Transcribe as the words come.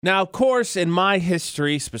Now, of course, in my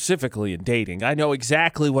history, specifically in dating, I know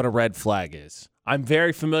exactly what a red flag is. I'm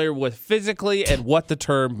very familiar with physically and what the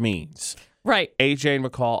term means. Right. AJ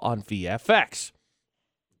McCall on VFX.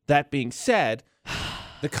 That being said,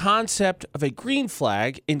 the concept of a green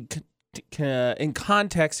flag in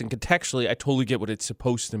context and contextually, I totally get what it's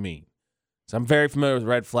supposed to mean. So I'm very familiar with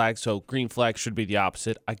red flags, so green flag should be the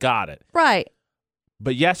opposite. I got it. Right.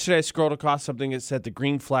 But yesterday I scrolled across something that said the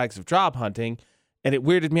green flags of job hunting, and it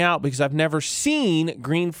weirded me out because I've never seen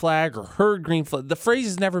green flag or heard green flag. The phrase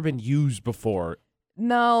has never been used before.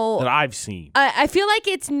 No. That I've seen. I feel like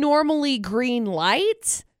it's normally green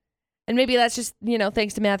light. And maybe that's just,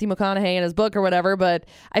 thanks to Matthew McConaughey and his book or whatever. But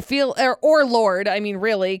I feel, or Lord, I mean,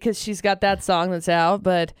 really, because she's got that song that's out.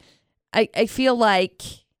 But I feel like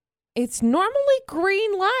it's normally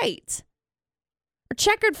green light. Or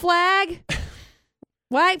checkered flag.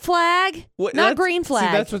 White flag, not green flag.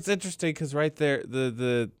 See, that's what's interesting because right there,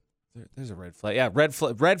 there's a red flag. Yeah, red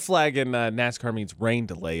flag in NASCAR means rain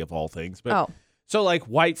delay of all things. But so like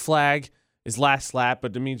white flag is last lap,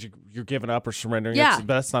 but it means you're giving up or surrendering. Yeah. But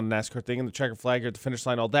that's not a NASCAR thing. And the checkered flag, you're at the finish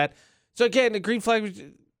line, all that. So again, the green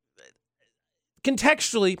flag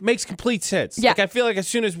contextually makes complete sense. Yeah. Like I feel like as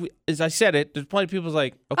soon as I said it, there's plenty of people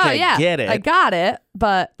like, okay, I get it. I got it,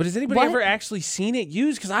 but has anybody ever actually seen it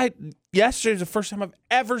used? Because yesterday was the first time I've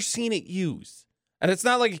ever seen it used. And it's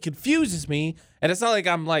not like it confuses me, and it's not like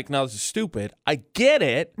I'm like, no, this is stupid. I get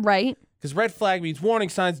it. Right. Because red flag means warning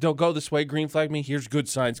signs, don't go this way. Green flag means here's good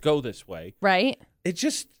signs, go this way. Right.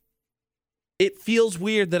 It feels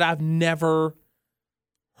weird that I've never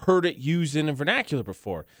heard it used in a vernacular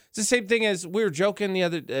before. It's the same thing as we were joking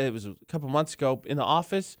it was a couple months ago in the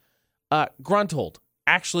office. Gruntled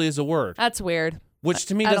actually is a word. That's weird. Which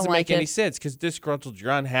to me doesn't make any sense because disgruntled,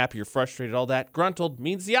 you're unhappy, you're frustrated, all that. Gruntled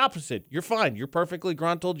means the opposite. You're fine. You're perfectly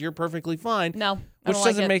gruntled. You're perfectly fine. No, which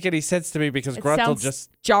doesn't make any sense to me because gruntled just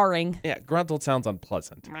jarring. Yeah, gruntled sounds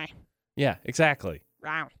unpleasant. Yeah, exactly.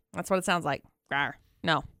 That's what it sounds like.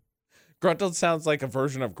 No. Gruntled sounds like a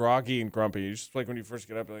version of groggy and grumpy. You just like when you first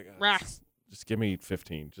get up, you're like, just give me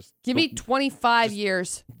 15. Just give me 25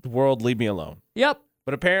 years. The world, leave me alone. Yep.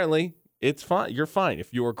 But apparently, it's fine. You're fine.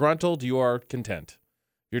 If you are gruntled, you are content.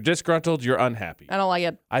 If you're disgruntled, you're unhappy. I don't like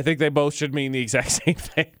it. I think they both should mean the exact same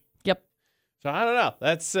thing. Yep. So I don't know.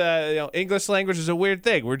 That's English language is a weird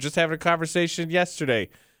thing. We're just having a conversation yesterday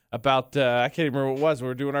about I can't even remember what it was. We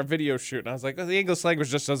were doing our video shoot, and I was like, the English language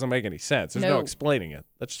just doesn't make any sense. There's no explaining it.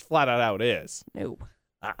 That's just flat out how it is. No.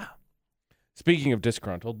 Speaking of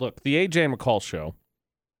disgruntled, look, the AJ McCall show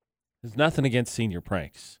is nothing against senior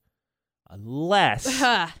pranks. Unless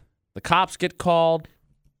the cops get called,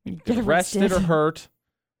 get arrested or hurt,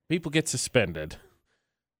 people get suspended.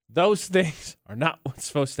 Those things are not what's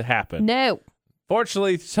supposed to happen. No.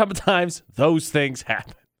 Fortunately, sometimes those things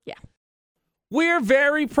happen. Yeah. We're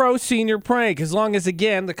very pro senior prank as long as,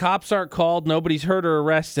 again, the cops aren't called, nobody's hurt or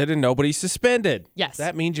arrested, and nobody's suspended. Yes.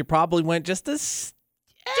 That means you probably went just a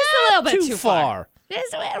little bit too far.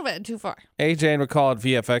 Just a little bit too far. AJ and McCall at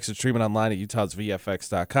VFX is streaming online at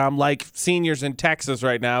utahsvfx.com. Like seniors in Texas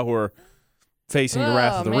right now who are facing the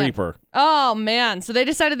wrath of the Reaper. Oh, man. So they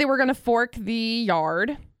decided they were going to fork the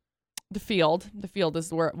yard. The field. The field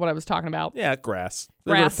is what I was talking about. Yeah, grass.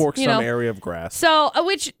 They're going to fork some area of grass. So,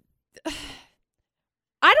 which...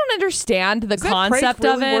 I don't understand the concept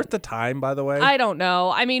really of it. Worth the time, by the way? I don't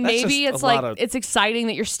know. I mean, That's maybe it's like it's exciting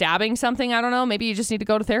that you're stabbing something. I don't know. Maybe you just need to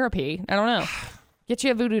go to therapy. I don't know. Get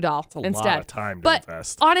you a voodoo doll That's instead. A lot of time to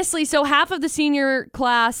invest. Honestly, so half of the senior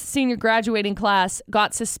graduating class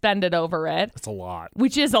got suspended over it. That's a lot.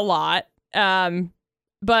 Which is a lot.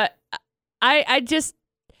 But I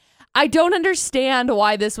don't understand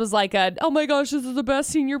why this was like oh my gosh, this is the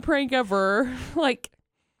best senior prank ever. Like,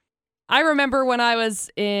 I remember when I was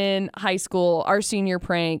in high school, our senior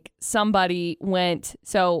prank, somebody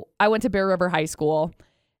so I went to Bear River High School,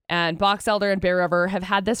 and Box Elder and Bear River have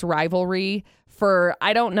had this rivalry for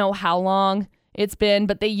I don't know how long it's been,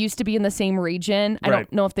 but they used to be in the same region. I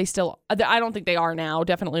don't know if they still, I don't think they are now,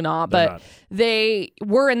 definitely not, but they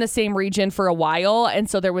were in the same region for a while, and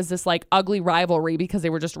so there was this like ugly rivalry because they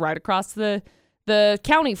were just right across the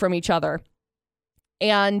county from each other.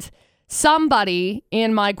 And somebody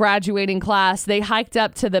in my graduating class, they hiked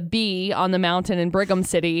up to the B on the mountain in Brigham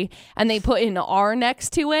City, and they put an R next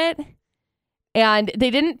to it, and they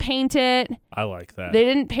didn't paint it. I like that. They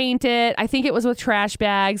didn't paint it. I think it was with trash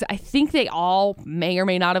bags. I think they all may or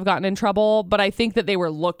may not have gotten in trouble, but I think that they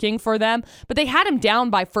were looking for them. But they had him down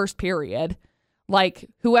by first period. Like,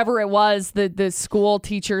 whoever it was, the school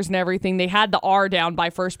teachers and everything, they had the R down by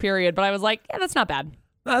first period. But I was like, yeah, that's not bad.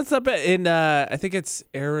 That's not bad. In I think it's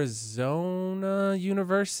Arizona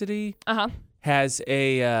University has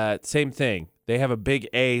a same thing. They have a big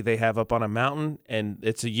A they have up on a mountain, and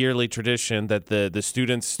it's a yearly tradition that the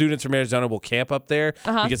students from Arizona will camp up there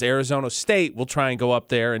because Arizona State will try and go up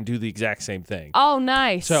there and do the exact same thing. Oh,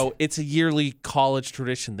 nice. So it's a yearly college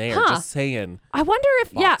tradition there. Just saying. I wonder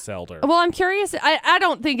if, Fox Elder. Well, I'm curious. I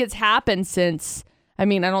don't think it's happened since, I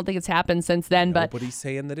don't think it's happened since then, but. Nobody's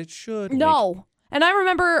saying that it should. No. And I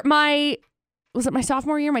remember was it my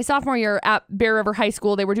sophomore year? My sophomore year at Bear River High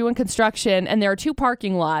School, they were doing construction, and there are 2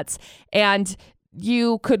 parking lots, and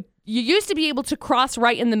you used to be able to cross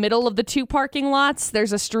right in the middle of the 2 parking lots.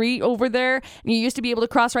 There's a street over there, and you used to be able to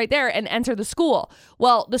cross right there and enter the school.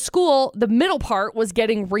 Well, the school, the middle part was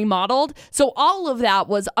getting remodeled, so all of that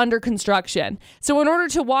was under construction. So in order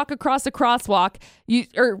to walk across the crosswalk,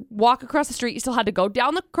 walk across the street, you still had to go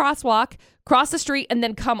down the crosswalk, cross the street, and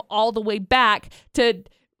then come all the way back to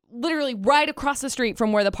literally right across the street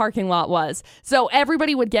from where the parking lot was. So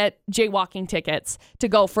everybody would get jaywalking tickets to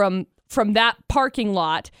go from that parking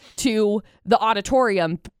lot to the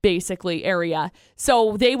auditorium, basically, area.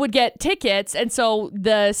 So they would get tickets. And so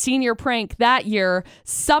the senior prank that year,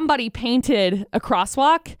 somebody painted a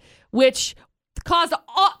crosswalk, which caused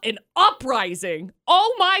an uprising.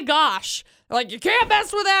 Oh my gosh. Like, you can't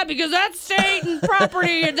mess with that because that's state and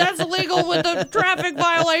property and that's illegal with the traffic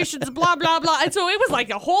violations, blah, blah, blah. And so it was like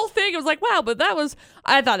a whole thing. It was like, wow, but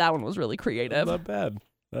I thought that one was really creative. Not bad.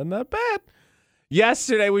 Not bad.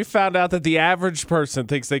 Yesterday, we found out that the average person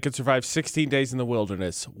thinks they could survive 16 days in the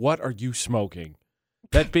wilderness. What are you smoking?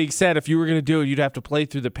 That being said, if you were going to do it, you'd have to play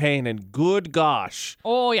through the pain. And good gosh.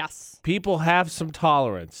 Oh, yes. People have some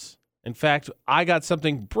tolerance. In fact, I got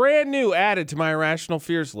something brand new added to my irrational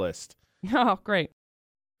fears list. Oh, great.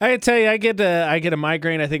 I can tell you, I get a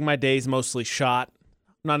migraine. I think my day's mostly shot.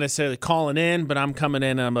 I'm not necessarily calling in, but I'm coming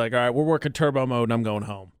in and I'm like, all right, we're working turbo mode and I'm going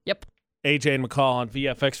home. Yep. AJ and McCall on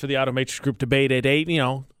VFX for the Auto Matrix Group debate at 8.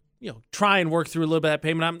 Try and work through a little bit of that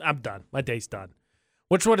payment. I'm done. My day's done.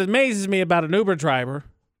 What amazes me about an Uber driver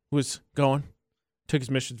who was took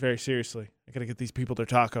his mission very seriously. I got to get these people their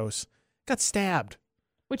tacos. Got stabbed.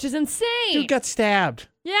 Which is insane. Dude got stabbed.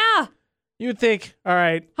 Yeah. You would think, all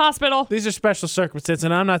right. Hospital. These are special circumstances,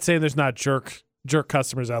 and I'm not saying there's not jerk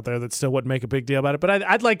customers out there that still wouldn't make a big deal about it, but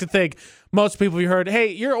I'd like to think most people you heard, hey,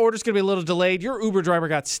 your order's going to be a little delayed. Your Uber driver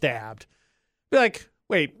got stabbed. Be like,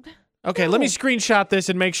 wait, okay, let me screenshot this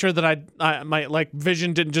and make sure that my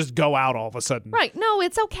vision didn't just go out all of a sudden. Right. No,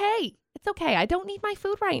 it's okay. It's okay. I don't need my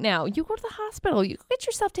food right now. You go to the hospital. You get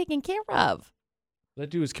yourself taken care of. That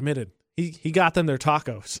dude was committed. He got them their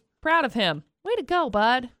tacos. Proud of him. Way to go,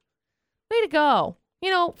 bud. Way to go.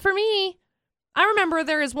 For me, I remember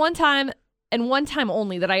there is one time and one time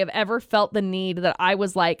only that I have ever felt the need that I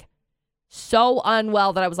was like so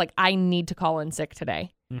unwell that I was like, I need to call in sick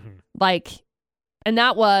today. Mm-hmm. And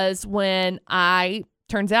that was when I,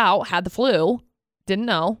 turns out, had the flu. Didn't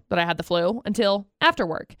know that I had the flu until after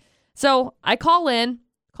work. So I call my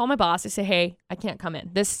boss. I say, hey, I can't come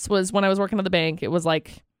in. This was when I was working at the bank. It was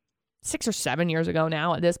like 6 or 7 years ago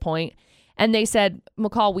now at this point. And they said,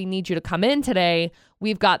 McCall, we need you to come in today.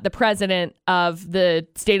 We've got the president of the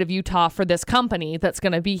state of Utah for this company that's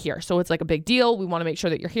going to be here. So it's like a big deal. We want to make sure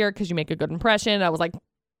that you're here because you make a good impression. I was like,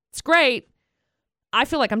 it's great. I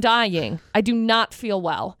feel like I'm dying. I do not feel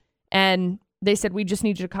well. And they said, we just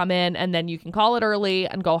need you to come in and then you can call it early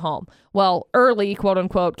and go home. Well, early, quote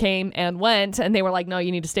unquote, came and went. And they were like, no,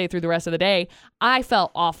 you need to stay through the rest of the day. I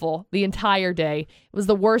felt awful the entire day. It was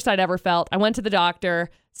the worst I'd ever felt. I went to the doctor.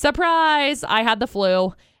 Surprise! I had the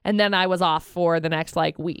flu. And then I was off for the next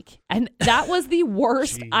week. And that was the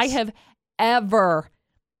worst I have ever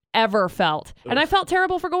felt. And I felt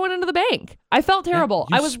terrible for going into the bank. I felt terrible.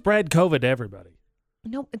 You spread COVID to everybody.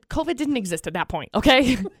 No, COVID didn't exist at that point,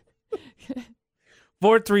 okay?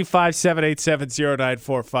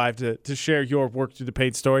 435-787-0945 to share your work through the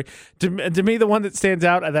pain story. To me, the one that stands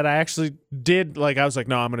out that I actually did, I was like,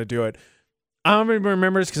 no, I'm going to do it. I don't even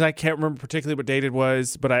remember this because I can't remember particularly what date it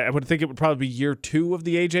was, but I would think it would probably be year 2 of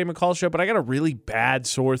the AJ McCall show, but I got a really bad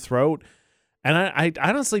sore throat, and I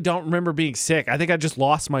honestly don't remember being sick. I think I just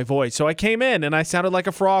lost my voice. So I came in, and I sounded like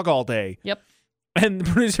a frog all day. Yep. And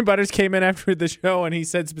producer Butters came in after the show, and he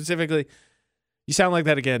said specifically, you sound like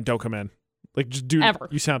that again. Don't come in. Just do. Ever.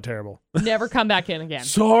 You sound terrible. Never come back in again.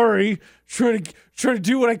 Sorry. Trying to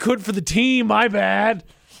do what I could for the team. My bad.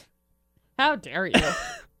 How dare you?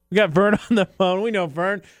 We got Vern on the phone. We know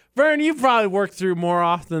Vern. Vern, you've probably worked through more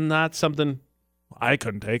often than not something I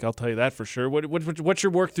couldn't take. I'll tell you that for sure. What's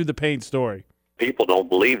your work through the pain story? People don't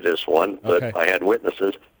believe this one, but Okay. I had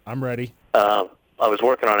witnesses. I'm ready. I was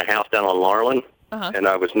working on a house down on Larlin, and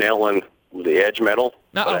I was nailing the edge metal,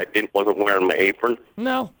 but I wasn't wearing my apron.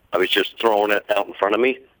 No. I was just throwing it out in front of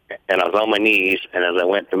me, and I was on my knees, and as I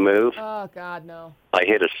went to move, Oh, God, no. I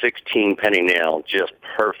hit a 16 penny nail, just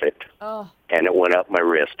perfect, and it went up my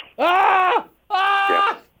wrist. Ah!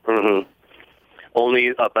 Yeah. Mm-hmm. Only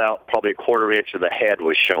about probably a quarter inch of the head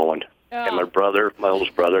was showing. And my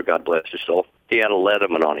oldest brother, God bless his soul, he had a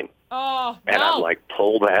Leatherman on him. Oh, and I'm like,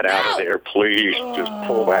 pull that out of there, please. Just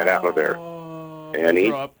pull that out of there. And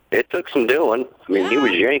it took some doing. I mean, he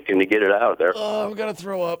was yanking to get it out of there. Oh, I'm going to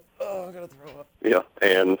throw up. Yeah,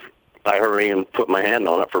 and I hurried and put my hand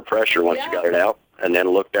on it for pressure once I got it out, and then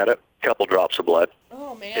looked at it. A couple drops of blood.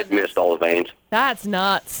 Oh, man. It missed all the veins. That's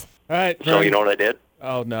nuts. All right. So you know what I did?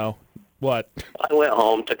 Oh, no. What? I went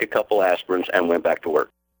home, took a couple aspirins, and went back to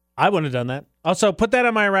work. I wouldn't have done that. Also, put that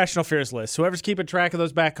on my irrational fears list. Whoever's keeping track of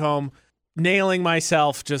those back home, nailing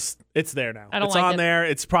myself, it's there now. It's on there.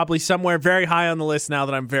 It's probably somewhere very high on the list now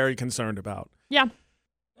that I'm very concerned about. Yeah.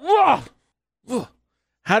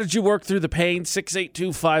 How did you work through the pain?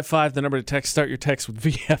 68255, the number to text. Start your text with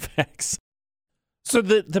VFX. So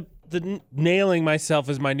the nailing myself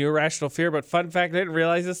is my new irrational fear, but fun fact, I didn't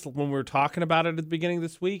realize this when we were talking about it at the beginning of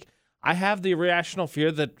this week. I have the irrational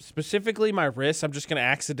fear that specifically my wrist, I'm just going to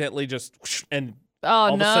accidentally just and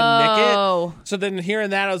all of a sudden nick it. So then hearing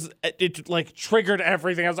that, it like triggered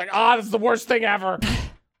everything. I was like, this is the worst thing ever.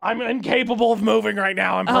 I'm incapable of moving right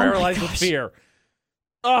now. I'm paralyzed with fear.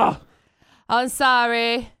 I'm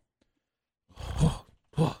sorry.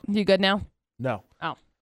 You good now? No. Oh.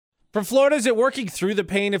 From Florida, is it working through the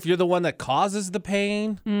pain if you're the one that causes the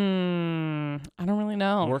pain? I don't really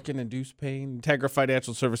know. Working-induced pain. Integra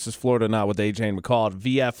Financial Services, Florida, not with AJ McCall at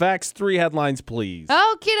VFX. 3 headlines, please.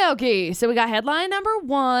 Okie dokie. So we got headline number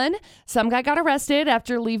 1. Some guy got arrested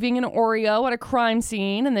after leaving an Oreo at a crime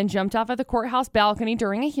scene and then jumped off at the courthouse balcony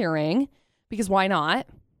during a hearing. Because why not?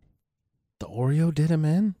 The Oreo did him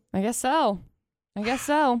in? I guess so. Who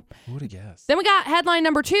would have guessed? Then we got headline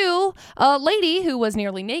number 2. A lady who was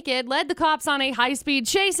nearly naked led the cops on a high-speed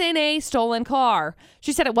chase in a stolen car.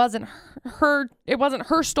 She said it wasn't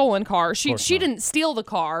her stolen car. She didn't steal the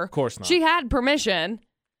car. Of course not. She had permission.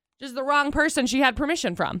 Just the wrong person she had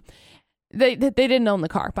permission from. They didn't own the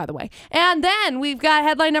car, by the way. And then we've got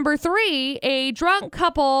headline number 3. A drunk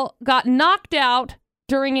couple got knocked out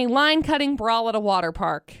during a line-cutting brawl at a water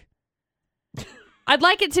park. I'd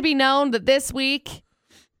like it to be known that this week,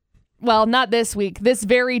 well, not this week, this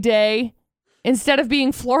very day, instead of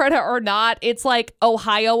being Florida or not, it's like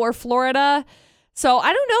Ohio or Florida. So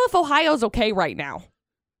I don't know if Ohio's okay right now.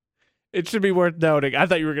 It should be worth noting. I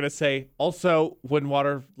thought you were going to say, also, when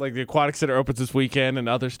water, like the aquatic center opens this weekend and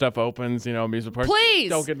other stuff opens, amusement parks. Please.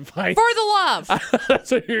 Don't get in fights. For the love.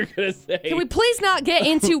 That's what you're going to say. Can we please not get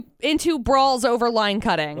into brawls over line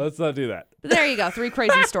cutting? Let's not do that. There you go. 3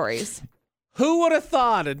 crazy stories. Who would have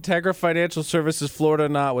thought Integra Financial Services, Florida,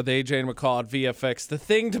 not with AJ and McCall at VFX, the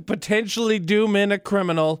thing to potentially doom in a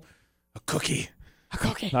criminal, a cookie.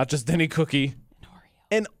 Not just any cookie.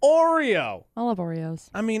 An Oreo. I love Oreos.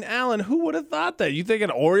 I mean, Alan, who would have thought that? You think an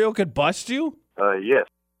Oreo could bust you? Yes.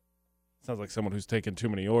 Sounds like someone who's taken too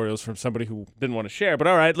many Oreos from somebody who didn't want to share. But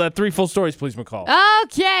all right, 3 full stories, please, McCall.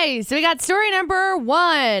 Okay, so we got story number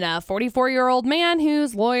 1. A 44-year-old man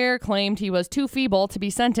whose lawyer claimed he was too feeble to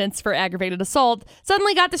be sentenced for aggravated assault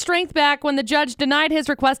suddenly got the strength back when the judge denied his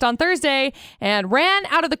request on Thursday and ran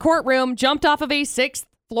out of the courtroom, jumped off of a 6th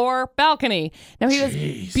floor balcony. Now, he was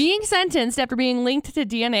being sentenced after being linked to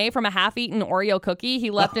DNA from a half-eaten Oreo cookie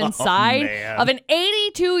he left inside of an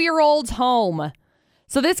 82-year-old's home.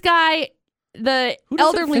 So this guy, the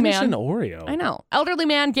elderly man, an Oreo? I know. Elderly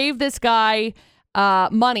man gave this guy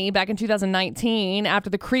money back in 2019 after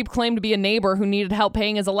the creep claimed to be a neighbor who needed help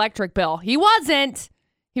paying his electric bill. He wasn't.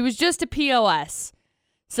 He was just a POS.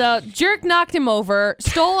 So jerk knocked him over,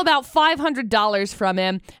 stole about $500 from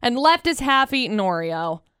him, and left his half-eaten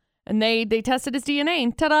Oreo. And they tested his DNA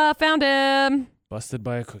and ta-da, found him. Busted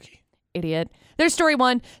by a cookie. Idiot. There's story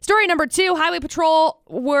 1. Story number 2, Highway Patrol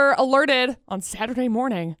were alerted on Saturday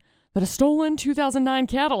morning that a stolen 2009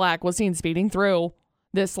 Cadillac was seen speeding through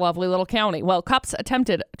this lovely little county. Well, cops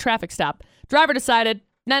attempted a traffic stop. Driver decided,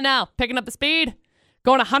 no, picking up the speed,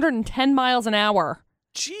 going 110 miles an hour.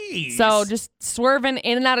 Jeez. So just swerving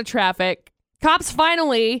in and out of traffic. Cops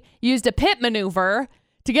finally used a pit maneuver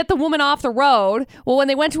to get the woman off the road. Well, when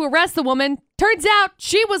they went to arrest the woman, turns out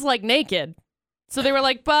she was like naked. So they were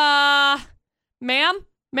like, ma'am,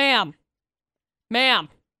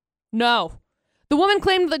 no. The woman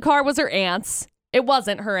claimed the car was her aunt's. It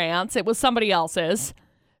wasn't her aunt's. It was somebody else's.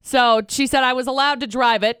 So she said I was allowed to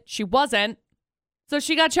drive it. She wasn't. So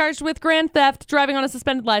she got charged with grand theft, driving on a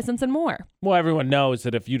suspended license, and more. Well, everyone knows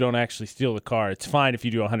that if you don't actually steal the car, it's fine if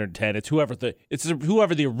you do 110. It's whoever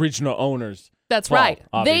the original owners. That's fault, right.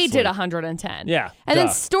 obviously. They did 110. Yeah. And then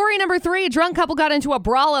story number 3, a drunk couple got into a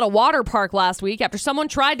brawl at a water park last week after someone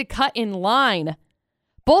tried to cut in line.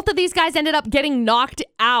 Both of these guys ended up getting knocked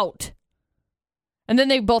out. And then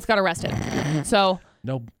they both got arrested. So...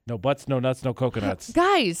 No butts, no nuts, no coconuts.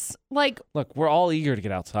 Guys, like... Look, we're all eager to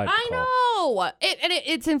get outside. I know.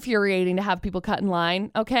 It's infuriating to have people cut in line,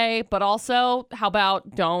 okay? But also, how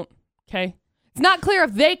about don't, okay? It's not clear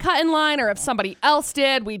if they cut in line or if somebody else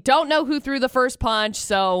did. We don't know who threw the first punch,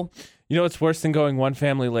 so... You know what's worse than going one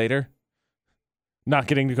family later? Not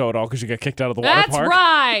getting to go at all because you got kicked out of the water That's park. That's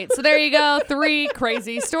right. So there you go. 3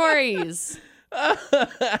 crazy stories.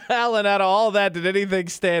 Alan, out of all that, did anything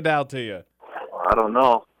stand out to you? I don't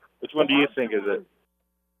know. Which one do you think is it?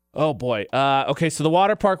 Oh, boy. Okay, so the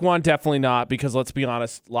water park one, definitely not, because let's be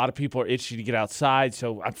honest, a lot of people are itchy to get outside.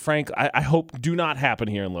 So, I hope do not happen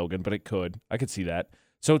here in Logan, but it could. I could see that.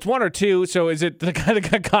 So it's 1 or 2. So is it the guy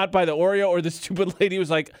that got caught by the Oreo, or the stupid lady who was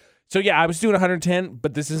like, so yeah, I was doing 110,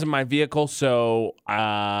 but this isn't my vehicle, so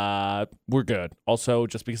we're good. Also,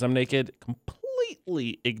 just because I'm naked,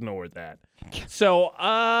 completely ignore that. So,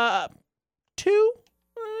 2?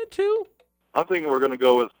 2? I'm thinking we're going to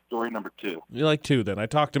go with story number 2. You like 2 then. I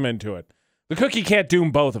talked him into it. The cookie can't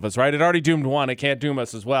doom both of us, right? It already doomed one. It can't doom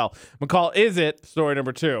us as well. McCall, is it story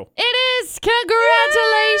number 2? It is.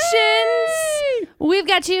 Congratulations. Yay! We've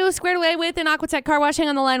got you squared away with an Aquatech car wash. Hang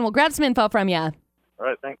on the line. We'll grab some info from you. All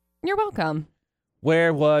right, thanks. You're welcome.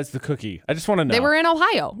 Where was the cookie? I just want to know. They were in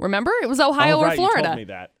Ohio. Remember? It was Ohio or Florida. You told me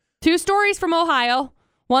that. 2 stories from Ohio.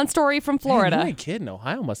 1 story from Florida. Man, you ain't kidding.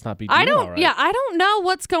 Ohio must not be doing all right. Yeah, I don't know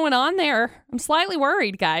what's going on there. I'm slightly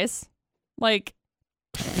worried, guys. Like,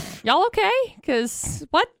 y'all okay? Because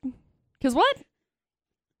what?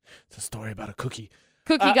 It's a story about a cookie.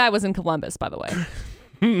 Cookie guy was in Columbus, by the way.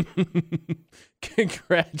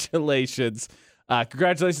 Congratulations.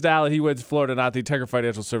 Congratulations to Alan. He wins Florida Not, the Integra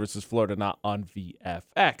Financial Services Florida Not on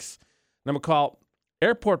VFX. Now, McCall,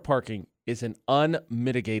 airport parking is an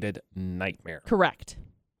unmitigated nightmare. Correct.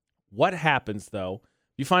 What happens, though,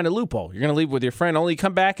 you find a loophole. You're going to leave with your friend, only you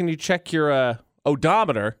come back and you check your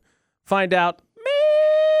odometer, find out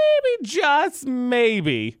maybe, just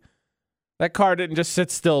maybe, that car didn't just sit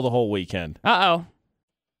still the whole weekend. Uh-oh.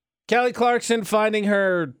 Kelly Clarkson finding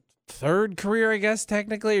her 3rd career, I guess,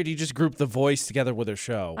 technically, or do you just group The Voice together with her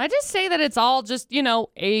show? I just say that it's all just,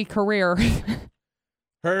 a career.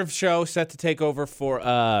 Her show set to take over for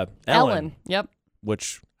Ellen. Yep.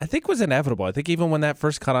 Which I think was inevitable. I think even when that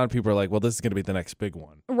first caught on, people were like, well, this is going to be the next big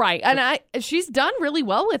one. Right. And she's done really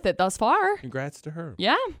well with it thus far. Congrats to her.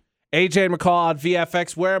 Yeah. AJ McCall on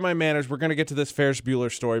VFX. Where are my manners? We're going to get to this Ferris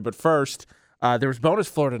Bueller story. But first, there was bonus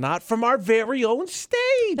Florida Not from our very own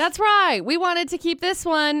state. That's right. We wanted to keep this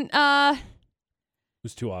one. It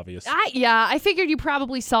was too obvious. I figured you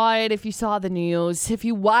probably saw it if you saw the news, if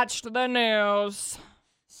you watched the news.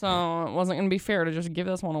 So it wasn't going to be fair to just give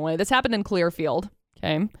this one away. This happened in Clearfield,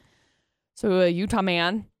 okay? So a Utah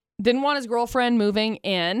man didn't want his girlfriend moving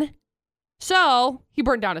in, so he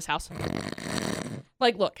burned down his house.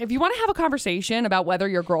 Like, look, if you want to have a conversation about whether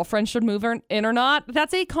your girlfriend should move in or not,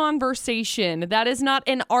 that's a conversation. That is not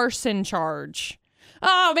an arson charge.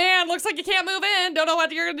 Oh, man, looks like you can't move in. Don't know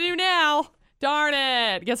what you're going to do now. Darn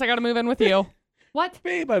it. Guess I got to move in with you. What?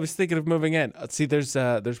 Babe, I was thinking of moving in. See, there's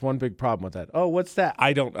one big problem with that. Oh, what's that?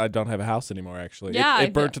 I don't have a house anymore, actually. Yeah,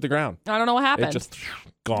 it burnt to the ground. I don't know what happened. It just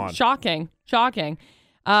gone. Shocking.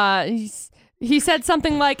 He said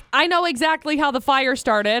something like, I know exactly how the fire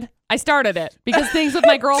started. I started it because things with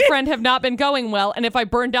my girlfriend have not been going well. And if I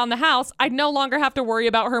burn down the house, I'd no longer have to worry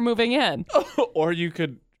about her moving in. Or you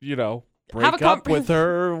could, break up with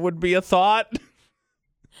her would be a thought.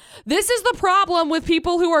 This is the problem with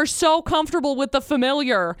people who are so comfortable with the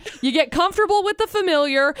familiar. You get comfortable with the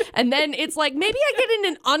familiar, and then it's like, maybe I get in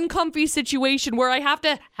an uncomfy situation where I have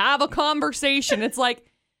to have a conversation. It's like,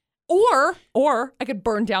 or I could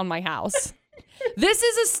burn down my house. This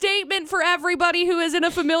is a statement for everybody who is in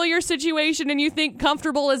a familiar situation and you think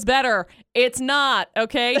comfortable is better. It's not,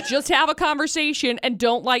 okay? Just have a conversation and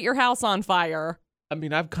don't light your house on fire. I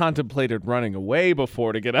mean, I've contemplated running away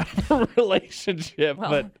before to get out of a relationship, well,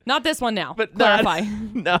 but not this one now. But clarify.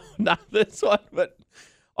 Not this one. But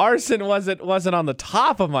arson wasn't on the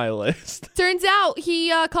top of my list. Turns out he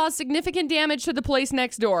caused significant damage to the place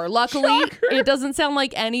next door. Luckily, Shocker. It doesn't sound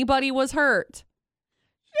like anybody was hurt.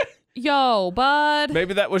 Yo, bud.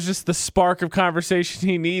 Maybe that was just the spark of conversation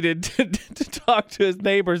he needed to talk to his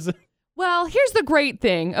neighbors. Well, here's the great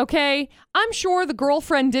thing, okay? I'm sure the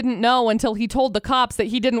girlfriend didn't know until he told the cops that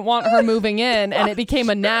he didn't want her moving in, and it became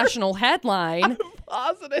a national headline. I'm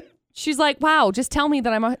positive. She's like, wow, just tell me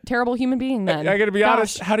that I'm a terrible human being then. I got to be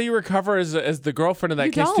honest. How do you recover as the girlfriend in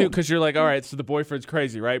that case, too? Because you're like, all right, so the boyfriend's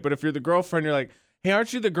crazy, right? But if you're the girlfriend, you're like, hey,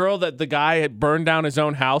 aren't you the girl that the guy had burned down his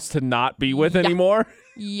own house to not be with anymore?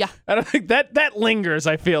 Yeah. I don't think that lingers,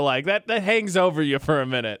 I feel like. That hangs over you for a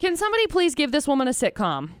minute. Can somebody please give this woman a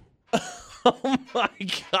sitcom? Oh, my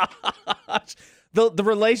gosh. The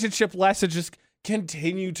relationship lessons just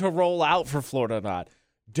continue to roll out for Florida Not.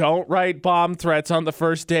 Don't write bomb threats on the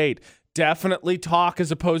first date. Definitely talk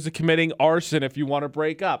as opposed to committing arson if you want to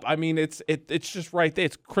break up. I mean, it's just right there.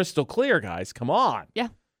 It's crystal clear, guys. Come on. Yeah.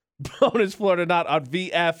 Bonus Florida Not on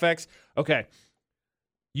VFX. Okay.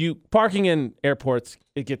 Parking in airports,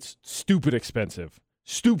 it gets stupid expensive.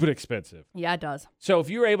 Stupid expensive. Yeah, it does. So if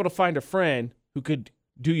you were able to find a friend who could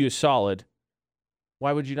do you a solid,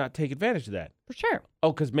 why would you not take advantage of that? For sure.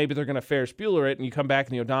 Oh, because maybe they're going to Ferris Bueller it and you come back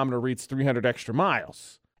and the odometer reads 300 extra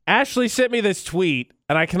miles. Ashley sent me this tweet,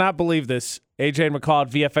 and I cannot believe this. AJ McCall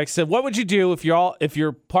at VFX said, what would you do if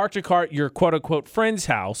you're parked your car at your quote-unquote friend's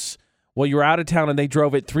house while you were out of town and they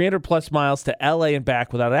drove it 300-plus miles to L.A. and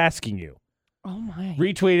back without asking you? Oh, my.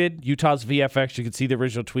 Retweeted Utah's VFX. You can see the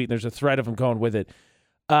original tweet, and there's a thread of him going with it.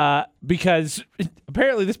 Because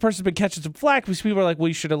apparently this person's been catching some flack because people are like, well,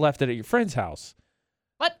 you should have left it at your friend's house.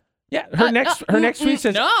 What? Yeah, her next tweet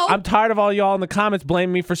says, no. I'm tired of all y'all in the comments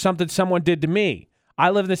blaming me for something someone did to me. I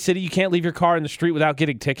live in the city. You can't leave your car in the street without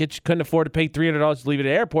getting tickets. You couldn't afford to pay $300 to leave it at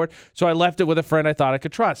the airport, so I left it with a friend I thought I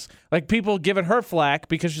could trust. Like, people giving her flack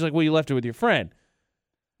because she's like, well, you left it with your friend.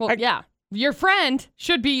 Well, yeah. Your friend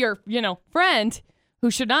should be your, friend who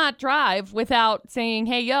should not drive without saying,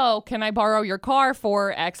 hey, yo, can I borrow your car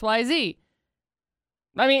for XYZ?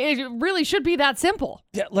 I mean, it really should be that simple.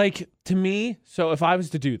 Yeah, like, to me, so if I was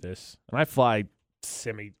to do this, and I fly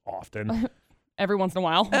semi-often. Every once in a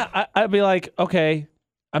while. I'd be like, okay,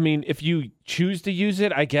 I mean, if you choose to use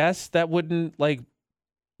it, I guess that wouldn't,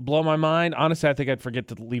 blow my mind. Honestly, I think I'd forget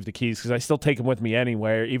to leave the keys because I still take them with me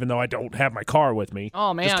anywhere, even though I don't have my car with me.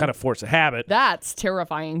 Oh, man. Just kind of force a habit. That's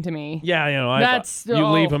terrifying to me. Yeah, you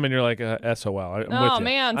leave them and you're like, SOL. I'm with you.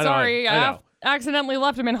 Man, sorry. I accidentally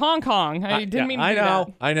left him in Hong Kong. I didn't mean to do that.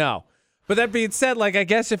 I know. But that being said, I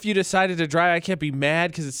guess if you decided to drive, I can't be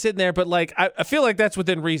mad because it's sitting there. But, I feel like that's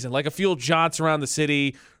within reason. Like, a fuel jaunts around the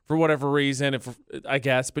city for whatever reason, I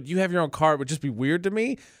guess. But you have your own car, it would just be weird to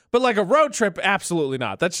me. But, a road trip, absolutely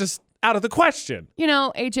not. That's just out of the question.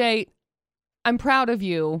 AJ, I'm proud of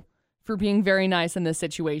you for being very nice in this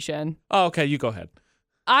situation. Oh, okay. You go ahead.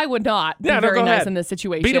 I would not be very nice in this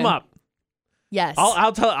situation. Beat him up. Yes.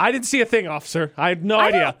 I'll tell. I didn't see a thing, officer. I had no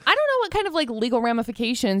idea. I don't know what kind of legal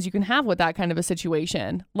ramifications you can have with that kind of a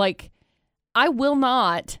situation. I will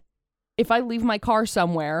not, if I leave my car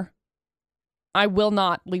somewhere, I will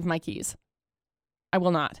not leave my keys. I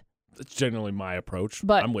will not. That's generally my approach.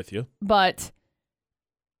 But I'm with you. But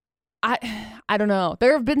I don't know.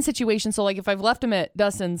 There have been situations. So if I've left them at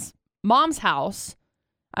Dustin's mom's house,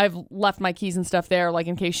 I've left my keys and stuff there,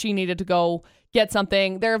 in case she needed to go get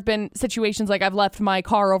something. There have been situations I've left my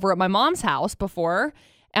car over at my mom's house before.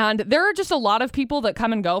 And there are just a lot of people that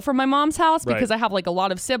come and go from my mom's house because I have a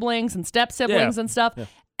lot of siblings and step siblings and stuff. Yeah.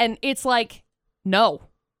 And it's no,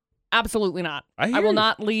 absolutely not. I will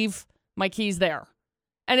not leave my keys there.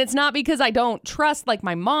 And it's not because I don't trust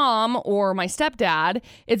my mom or my stepdad.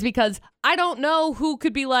 It's because I don't know who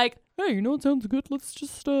could be hey, it sounds good. Let's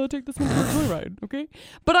just take this one for a joyride, okay?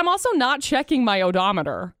 But I'm also not checking my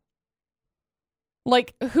odometer.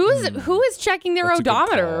 Who is checking their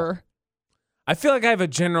odometer? I feel like I have a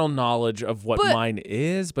general knowledge of what mine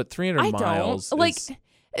is, but 300 miles.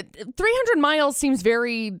 300 miles seems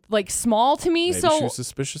very small to me. Maybe so she was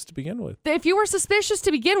suspicious to begin with. If you were suspicious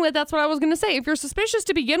to begin with, that's what I was going to say. If you're suspicious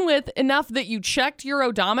to begin with enough that you checked your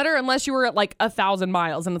odometer, unless you were at 1,000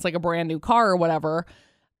 miles and it's a brand new car or whatever,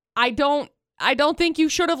 I don't think you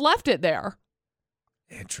should have left it there.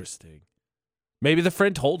 Interesting. Maybe the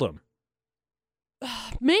friend told him.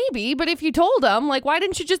 Maybe, but if you told him, why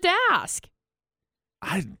didn't you just ask?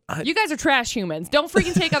 You guys are trash humans. Don't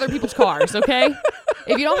freaking take other people's cars, okay?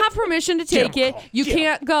 If you don't have permission to take it, you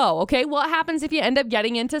can't go, okay? What happens if you end up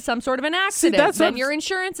getting into some sort of an accident? Then your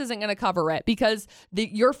insurance isn't going to cover it because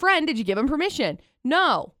your friend, did you give him permission?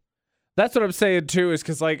 No. That's what I'm saying too, is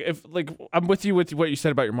because if I'm with you with what you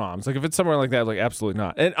said about your moms. If it's somewhere like that, absolutely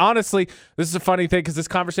not. And honestly, this is a funny thing because this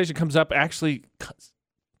conversation comes up actually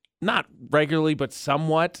not regularly, but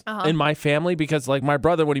somewhat in my family because, like, my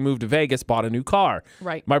brother, when he moved to Vegas, bought a new car.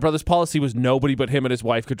 Right. My brother's policy was nobody but him and his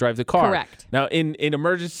wife could drive the car. Correct. Now, in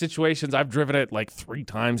emergency situations, I've driven it like 3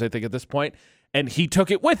 times, I think, at this point. And he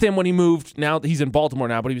took it with him when he moved. Now he's in Baltimore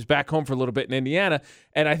now, but he was back home for a little bit in Indiana.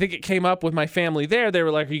 And I think it came up with my family there. They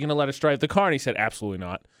were like, "Are you going to let us drive the car?" And he said, "Absolutely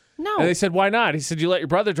not." No. And they said, "Why not?" He said, "You let your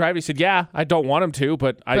brother drive." He said, "Yeah, I don't want him to,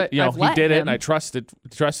 but he did it, and I trusted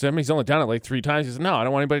him. He's only done it like 3 times." He said, "No, I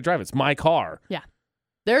don't want anybody to drive it. It's my car." Yeah.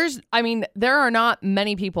 There are not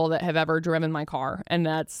many people that have ever driven my car, and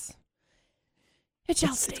it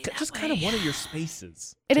shall stay that just way. kind of one of your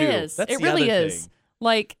spaces. It too. is. That's It the really other is. thing.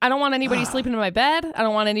 Like, I don't want anybody sleeping in my bed. I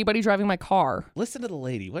don't want anybody driving my car. Listen to the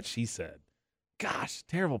lady, what she said. Gosh,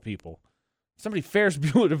 terrible people. Somebody Ferris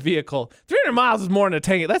Bueller a vehicle. 300 miles is more than a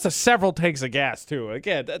tank. That's several tanks of gas, too.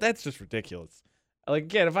 Again, that's just ridiculous. Like,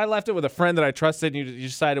 again, if I left it with a friend that I trusted and you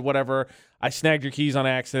decided whatever, I snagged your keys on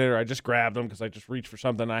accident or I just grabbed them because I just reached for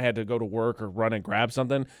something. I had to go to work or run and grab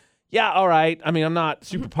something. Yeah, all right. I mean, I'm not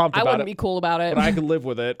super pumped about it. I wouldn't be cool about it. But I could live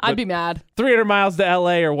with it. I'd be mad. 300 miles to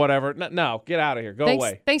L.A. or whatever. No, get out of here. Go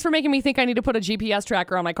away. Thanks for making me think I need to put a GPS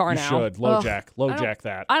tracker on my car now. You should. Low jack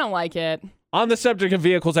that. I don't like it. On the subject of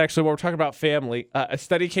vehicles, actually, while we're talking about family, a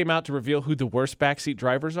study came out to reveal who the worst backseat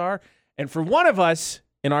drivers are. And for one of us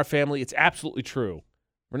in our family, it's absolutely true.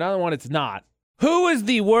 For another one, it's not. Who is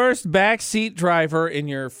the worst backseat driver in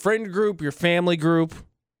your friend group, your family group,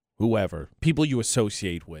 whoever, people you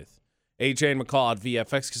associate with? AJ McCall at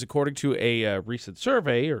VFX, because according to a recent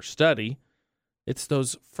survey or study, it's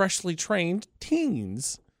those freshly trained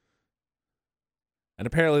teens. And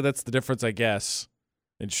apparently that's the difference, I guess,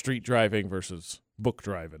 in street driving versus book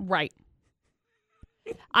driving. Right.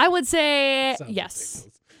 I would say yes. Ridiculous.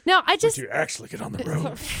 No, I just... But you actually get on the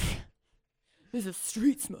road. This is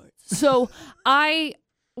street smart. So I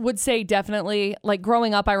would say definitely, like,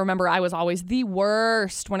 growing up, I remember I was always the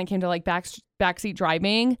worst when it came to, like, backseat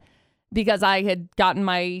driving because I had gotten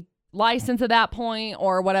my license at that point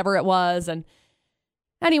or whatever it was. And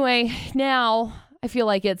anyway, now I feel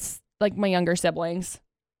like it's, like, my younger siblings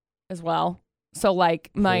as well. So,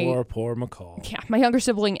 like, Poor McCall. Yeah, my younger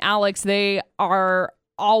sibling, Alex, they are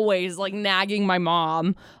always, like, nagging my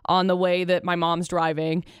mom on the way that my mom's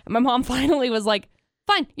driving. And my mom finally was like,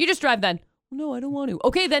 "Fine, you just drive then." "No, I don't want to."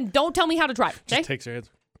 "Okay, then don't tell me how to drive." Okay? Just takes her hands.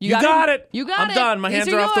 You got it. You got it. I'm done. My hands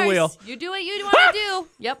are off the wheel. You do what you want to do.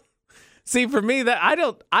 Yep. See, for me, that I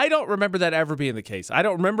don't remember that ever being the case. I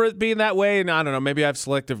don't remember it being that way, and I don't know, maybe I have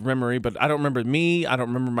selective memory, but I don't remember me. I don't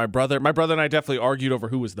remember my brother. My brother and I definitely argued over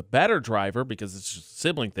who was the better driver because it's just a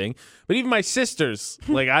sibling thing. But even my sisters,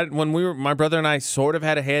 like my brother and I sort of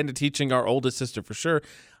had a hand in teaching our oldest sister for sure.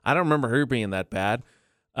 I don't remember her being that bad,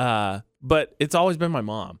 but it's always been my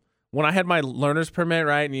mom. When I had my learner's permit,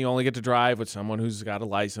 right, and you only get to drive with someone who's got a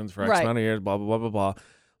license for X amount of years, blah, blah, blah, blah, blah.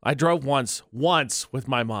 I drove once with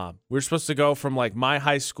my mom. We were supposed to go from, like, my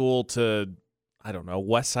high school to, I don't know,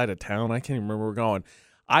 west side of town. I can't even remember where we're going.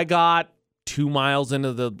 I got 2 miles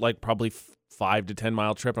into the, like, probably 5 to 10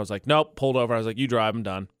 mile trip. I was like, nope, pulled over. I was like, you drive, I'm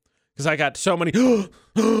done. Because I got so many, I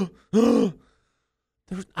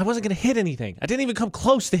wasn't going to hit anything. I didn't even come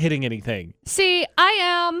close to hitting anything. See,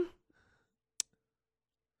 I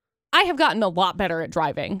have gotten a lot better at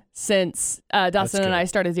driving since Dustin and I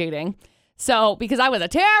started dating. So, because I was a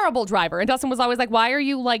terrible driver, and Dustin was always like, why are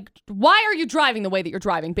you driving the way that you're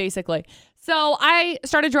driving, basically? So I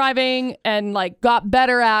started driving and, like, got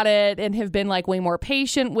better at it and have been, like, way more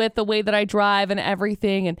patient with the way that I drive and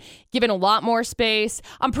everything and given a lot more space.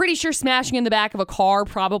 I'm pretty sure smashing in the back of a car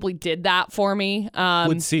probably did that for me.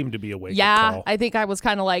 Would seem to be a wake-up call. I think I was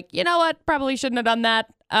kind of like, you know what, probably shouldn't have done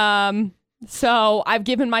that. So I've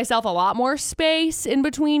given myself a lot more space in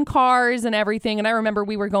between cars and everything. And I remember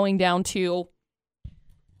we were going down to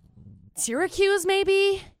Syracuse,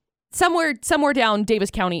 maybe somewhere down Davis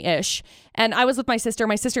County-ish. And I was with my sister.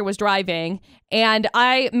 My sister was driving and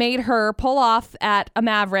I made her pull off at a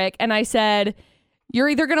Maverick. And I said, "You're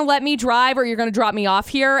either going to let me drive or you're going to drop me off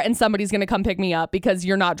here and somebody's going to come pick me up because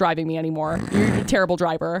you're not driving me anymore. You're a terrible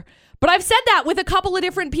driver." But I've said that with a couple of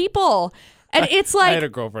different people. And it's like, I had a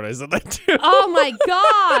girlfriend. I said that too. Oh my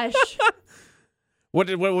gosh! What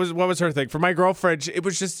was her thing? For my girlfriend, it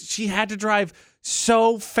was just she had to drive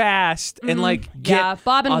so fast and like get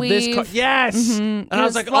bob and on weave. this car. Yes, and I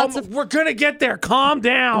was like, we're gonna get there. Calm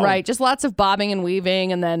down. Right, just lots of bobbing and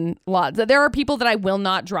weaving, and then lots. There are people that I will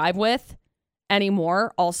not drive with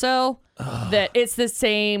anymore. Also, that it's the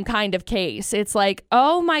same kind of case. It's like,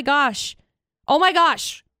 oh my gosh.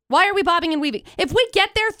 Why are we bobbing and weaving? If we get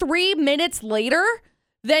there 3 minutes later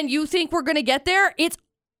than you think we're going to get there, it's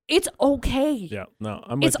it's okay. Yeah, no,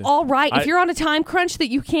 I'm It's with you. all right. If you're on a time crunch that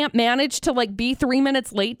you can't manage to like be 3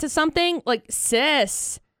 minutes late to something, like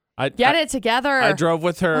sis, get it together. I drove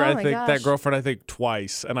with her, Oh I my think, gosh. that girlfriend,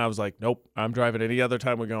 twice. And I was like, nope, I'm driving any other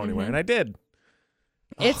time we go anyway. And I did.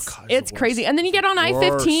 It's crazy. And then you get on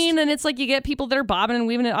I-15 and it's like you get people that are bobbing and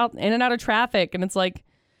weaving out in and out of traffic. And it's like,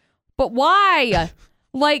 but why?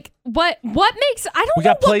 Like, what makes, I don't know. We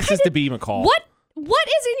got places to be, McCall. What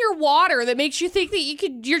is in your water that makes you think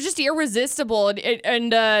that you're just irresistible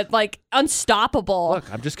and like unstoppable?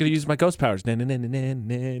 Look, I'm just going to use my ghost powers.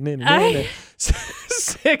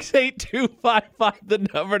 68255, the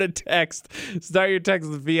number to text. Start your text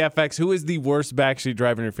with VFX. Who is the worst backseat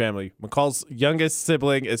driver in your family? McCall's youngest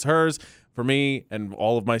sibling is hers. For me and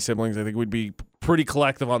all of my siblings, I think we'd be pretty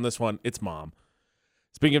collective on this one. It's mom.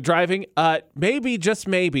 Speaking of driving, maybe, just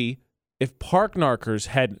maybe, if park narkers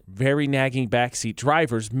had very nagging backseat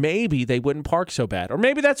drivers, maybe they wouldn't park so bad. Or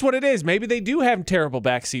maybe that's what it is. Maybe they do have terrible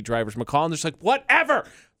backseat drivers, McCall, and they're just like, whatever.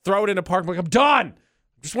 Throw it in a park. I'm like, I'm done.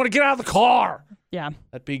 I just want to get out of the car. Yeah.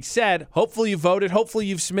 That being said, hopefully you voted. Hopefully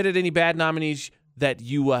you've submitted any bad nominees that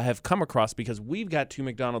you have come across, because we've got 2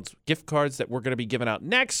 McDonald's gift cards that we're going to be giving out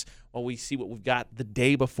next while we see what we've got the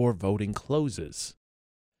day before voting closes.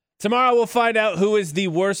 Tomorrow we'll find out who is the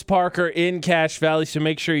worst parker in Cache Valley, so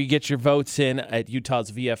make sure you get your votes in at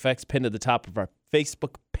Utah's VFX, pinned to the top of our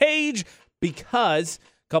Facebook page, because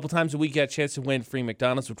a couple times a week you got a chance to win free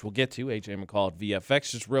McDonald's, which we'll get to. AJ McCall at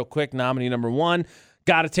VFX. Just real quick, nominee number 1,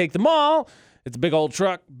 got to take them all. It's a big old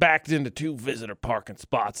truck backed into 2 visitor parking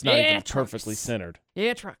spots, not even perfectly centered.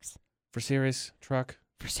 Yeah, trucks. For serious, truck?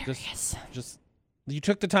 For serious. Just you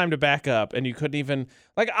took the time to back up, and you couldn't even,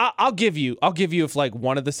 like, I'll give you if like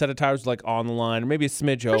one of the set of tires was like on the line, or maybe a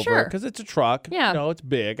smidge over, because it's a truck. Yeah. It's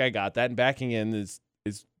big. I got that. And backing in is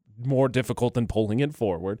more difficult than pulling it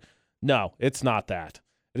forward. No, it's not that.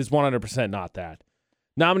 It is 100% not that.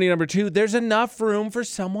 Nominee number 2, there's enough room for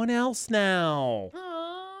someone else now.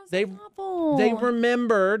 They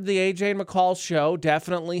remembered the AJ McCall show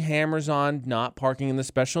definitely hammers on not parking in the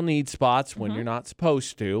special needs spots when you're not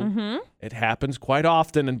supposed to. Mm-hmm. It happens quite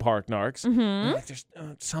often in park narcs. Mm-hmm. Like there's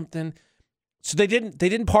something. So they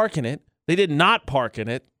didn't park in it. They did not park in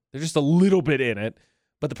it. They're just a little bit in it.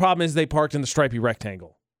 But the problem is they parked in the stripy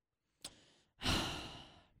rectangle.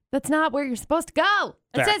 That's not where you're supposed to go.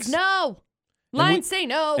 It Facts. says no. Lines say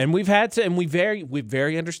no. And we've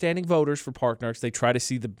very understanding voters for park narcs. They try to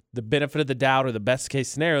see the benefit of the doubt or the best case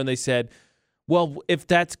scenario, and they said, well, if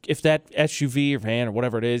that SUV or van or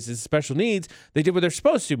whatever it is special needs, they did what they're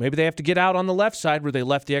supposed to. Maybe they have to get out on the left side where they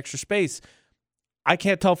left the extra space. I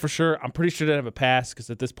can't tell for sure. I'm pretty sure they have a pass, because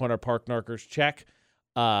at this point our park narkers check.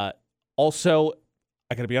 Also,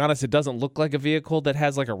 I got to be honest, it doesn't look like a vehicle that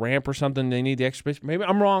has like a ramp or something. They need the extra space. Maybe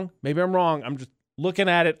I'm wrong. I'm just looking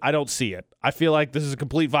at it. I don't see it. I feel like this is a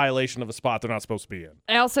complete violation of a spot they're not supposed to be in.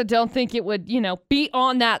 I also don't think it would, be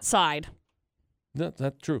on that side. That's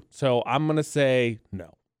true. So I'm going to say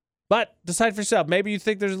no. But decide for yourself. Maybe you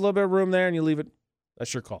think there's a little bit of room there and you leave it.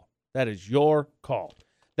 That's your call. That is your call.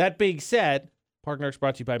 That being said, Park Narcs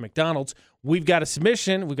brought to you by McDonald's. We've got a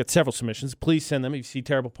submission. We've got several submissions. Please send them. If you see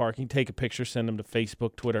terrible parking, take a picture, send them to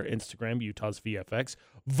Facebook, Twitter, Instagram, Utah's VFX.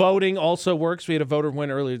 Voting also works. We had a voter win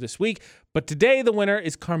earlier this week. But today the winner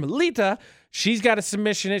is Carmelita. She's got a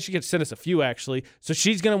submission in. She could send us a few, actually. So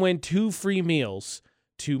she's going to win 2 free meals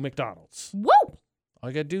to McDonald's. Woo! All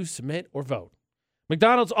you got to do is submit or vote.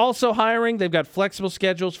 McDonald's also hiring. They've got flexible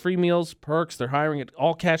schedules, free meals, perks. They're hiring at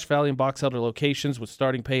all Cache Valley and Box Elder locations with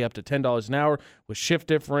starting pay up to $10 an hour with shift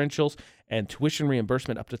differentials and tuition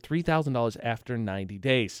reimbursement up to $3,000 after 90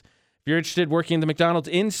 days. If you're interested in working in the McDonald's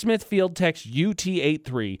in Smithfield, text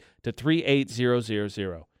UT83 to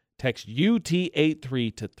 38000. Text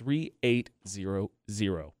UT83 to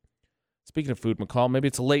 3800. Speaking of food, McCall, maybe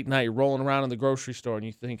it's a late night. You're rolling around in the grocery store and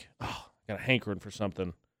you think, oh, I got a hankering for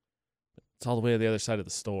something. It's all the way to the other side of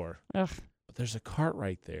the store. Ugh. But there's a cart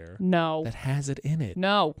right there No. that has it in it.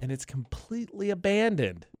 No. And it's completely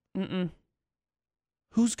abandoned. Mm-mm.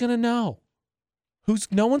 Who's going to know?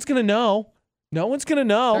 No one's going to know. No one's going to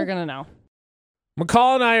know. They're going to know.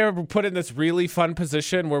 McCall and I are put in this really fun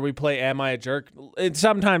position where we play Am I a Jerk? And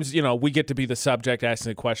sometimes, we get to be the subject asking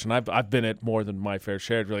the question. I've been at more than my fair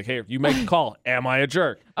share. You're like, hey, you make a call. Am I a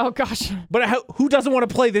jerk? Oh, gosh. But who doesn't want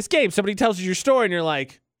to play this game? Somebody tells you your story and you're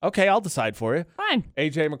like, okay, I'll decide for you. Fine.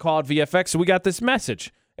 AJ McCall at VFX. So we got this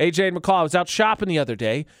message. AJ and McCall, I was out shopping the other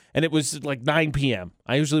day, and it was like 9 p.m.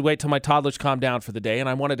 I usually wait till my toddlers calm down for the day, and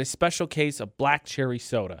I wanted a special case of black cherry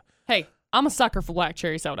soda. Hey, I'm a sucker for black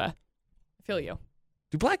cherry soda. I feel you.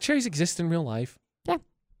 Do black cherries exist in real life? Yeah.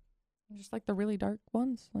 Just like the really dark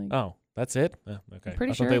ones. Like, Oh, that's it? Okay.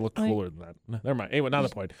 Pretty I thought sure, they looked like- cooler than that. No, never mind. Anyway, another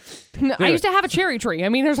point. No, I used to have a cherry tree. I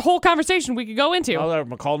mean, there's a whole conversation we could go into. Oh,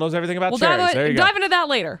 McCall knows everything about We'll cherries. There you go. dive into that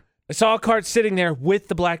later. I saw a cart sitting there with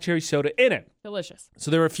the black cherry soda in it. Delicious.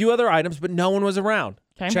 So there were a few other items, but no one was around.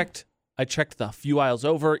 Okay. I checked the few aisles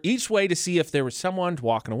over each way to see if there was someone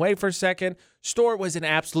walking away for a second. Store was an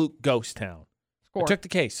absolute ghost town. Score. I took the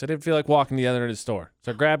case. I didn't feel like walking to the other end of the store.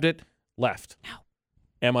 So I grabbed it, left. No.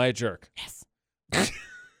 Am I a jerk? Yes.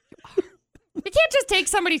 You can't just take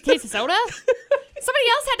somebody's case of soda. Somebody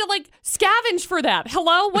else had to like scavenge for that.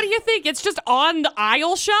 Hello? What do you think? It's just on the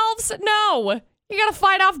aisle shelves? No. You got to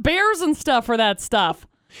fight off bears and stuff for that stuff.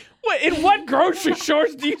 Wait, in what grocery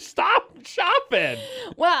stores do you stop shopping?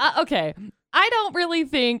 Well, okay. I don't really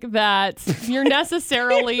think that you're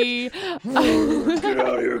necessarily. Get out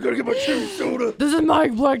of here. I'm going to get my cherry soda. This is my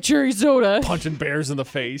black cherry soda. Punching bears in the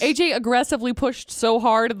face. AJ aggressively pushed so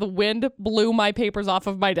hard the wind blew my papers off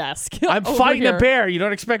of my desk. I'm over fighting here. a bear. You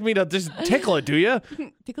don't expect me to just tickle it, do you?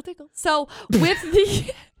 Tickle, tickle. So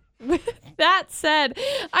with that said,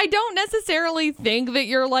 I don't necessarily think that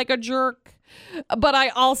you're like a jerk, but I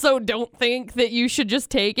also don't think that you should just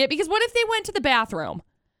take it, because what if they went to the bathroom?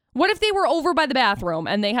 What if they were over by the bathroom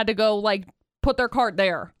and they had to go like put their cart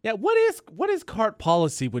there? Yeah, what is cart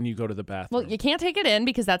policy when you go to the bathroom? Well, you can't take it in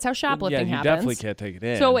because that's how shoplifting you happens. definitely can't take it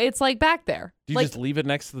in. So it's like back there. Do you like, just leave it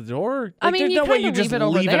next to the door? I mean, there's you no way kinda you just leave it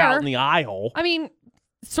over leave it out there. in the aisle. I mean,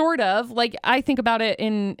 sort of. Like I think about it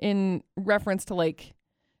in reference to like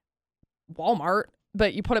Walmart,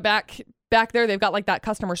 but you put it back there. They've got like that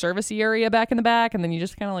customer service area back in the back, and then you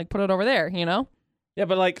just kind of like put it over there, you know? Yeah,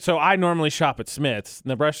 but like, so I normally shop at Smith's, and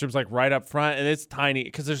the restroom's like right up front, and it's tiny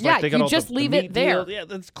because there's like they got you all just the leave meat it there. deals.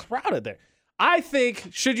 Yeah, it's crowded there. I think,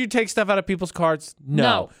 should you take stuff out of people's carts?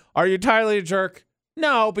 No. Are you entirely a jerk?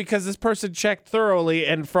 No, because this person checked thoroughly,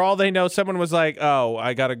 and for all they know, someone was like, "Oh,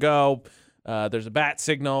 I gotta go." There's a bat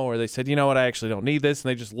signal, or they said, "You know what? I actually don't need this," and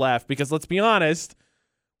they just left. Because let's be honest,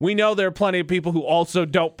 we know there are plenty of people who also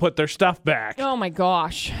don't put their stuff back. Oh my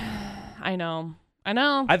gosh, I know.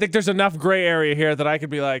 I think there's enough gray area here that I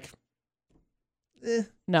could be like,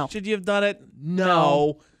 No. should you have done it?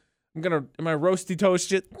 No. Am I roasty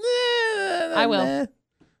toast you? I will.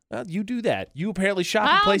 Well, you do that. You apparently shop in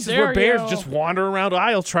How places dare where bears you. just wander around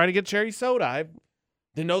aisles trying to get cherry soda. I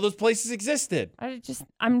didn't know those places existed.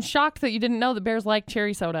 I'm shocked that you didn't know that bears like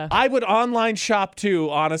cherry soda. I would online shop too,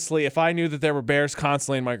 honestly, if I knew that there were bears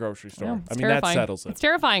constantly in my grocery store. Yeah, I it's mean, terrifying. that settles it. It's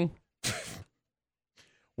terrifying.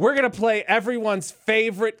 We're going to play everyone's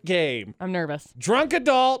favorite game. I'm nervous. Drunk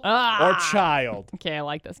adult or child. Okay, I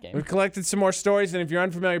like this game. We've collected some more stories, and if you're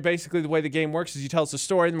unfamiliar, basically the way the game works is you tell us a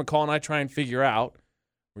story, and McCall and I try and figure out,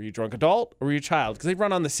 were you drunk adult or were you a child? Because they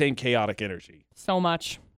run on the same chaotic energy. So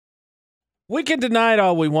much. We can deny it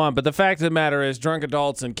all we want, but the fact of the matter is drunk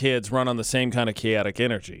adults and kids run on the same kind of chaotic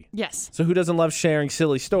energy. Yes. So who doesn't love sharing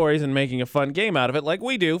silly stories and making a fun game out of it like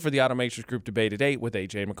we do for the Automatrix Group Debate at 8 with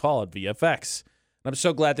AJ McCall at VFX? And I'm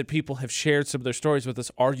so glad that people have shared some of their stories with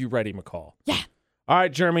us. Are you ready, McCall? Yeah. All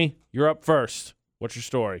right, Jeremy, you're up first. What's your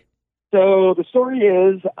story? So the story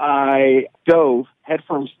is I dove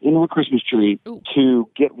headfirst into a Christmas tree to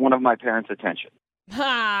get one of my parents' attention. What do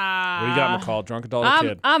you got, McCall? Drunk adult or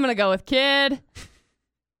kid? I'm going to go with kid.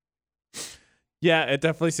 Yeah, it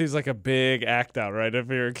definitely seems like a big act out, right? If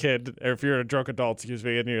you're a kid, or if you're a drunk adult, excuse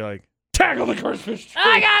me, and you're like, tackle the Christmas tree.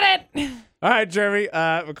 I got it. All right, Jeremy.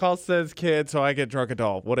 McCall says kid, so I get drunk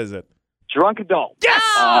adult. What is it? Drunk adult. Yes!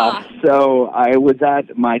 So I was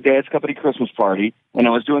at my dad's company Christmas party, and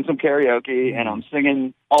I was doing some karaoke, and I'm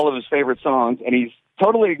singing all of his favorite songs, and he's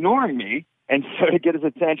totally ignoring me. And so to get his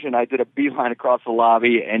attention, I did a beeline across the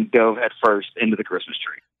lobby and dove headfirst into the Christmas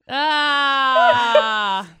tree.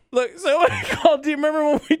 Look, so McCall, do you remember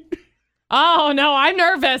when we... Oh, no, I'm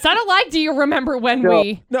nervous. I don't like, do you remember when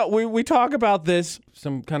we... No, we talk about this,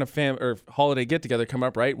 some kind of or holiday get-together come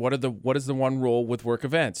up, right? What is the one rule with work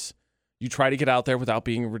events? You try to get out there without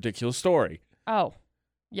being a ridiculous story. Oh,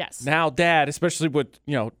 yes. Now, Dad, especially with,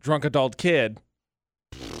 drunk adult kid.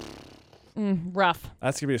 Rough.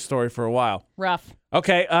 That's going to be a story for a while. Rough.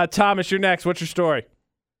 Okay, Thomas, you're next. What's your story?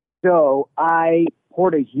 So I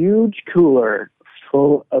poured a huge cooler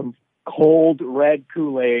full of cold red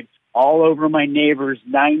Kool-Aid all over my neighbor's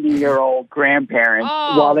 90-year-old grandparents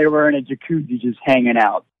while they were in a jacuzzi just hanging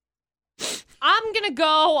out. I'm going to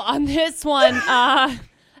go on this one.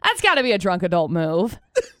 That's got to be a drunk adult move.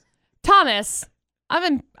 Thomas,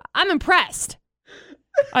 I'm impressed.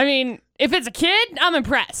 I mean, if it's a kid, I'm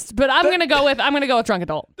impressed. But I'm gonna go with drunk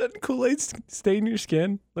adult. Doesn't Kool-Aid stain your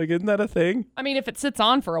skin? Like, isn't that a thing? I mean, if it sits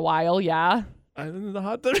on for a while, yeah. The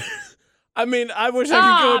hot tub. I mean, I wish I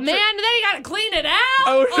could go. Oh, man, then you got to clean it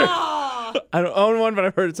out? I don't own one, but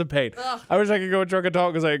I've heard it's a pain. I wish I could go a drunk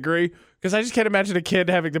adult because I agree. Because I just can't imagine a kid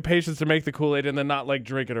having the patience to make the Kool-Aid and then not like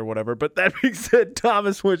drink it or whatever. But that being said,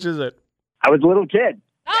 Thomas, which is it? I was a little kid.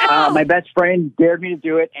 Oh! My best friend dared me to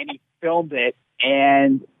do it, and he filmed it.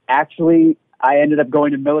 And actually, I ended up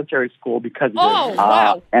going to military school because of it.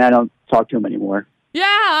 Wow. And I don't talk to him anymore. Yeah,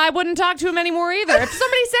 I wouldn't talk to him anymore either. If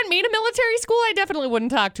somebody sent me to military school, I definitely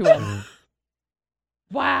wouldn't talk to him.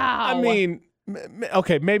 Wow. I mean,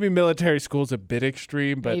 okay, maybe military school's a bit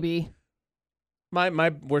extreme, but maybe. My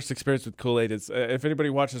worst experience with Kool-Aid is if anybody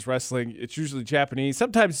watches wrestling, it's usually Japanese.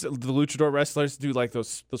 Sometimes the luchador wrestlers do like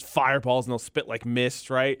those fireballs and they'll spit like mist,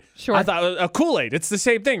 right? Sure. I thought a Kool-Aid, it's the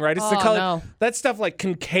same thing, right? It's the color. No. That stuff like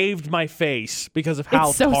concaved my face because of how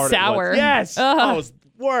It's so hard sour. it was. Yes. Oh, it was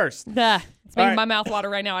worst. It's making my mouth water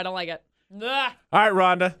right now. I don't like it. Ugh. All right,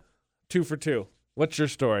 Rhonda, 2 for 2. What's your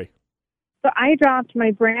story? So I dropped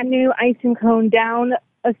my brand new ice cream cone down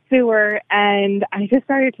a sewer, and I just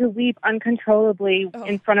started to weep uncontrollably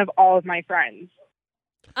in front of all of my friends.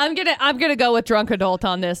 I'm gonna go with drunk adult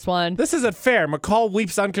on this one. This isn't fair. McCall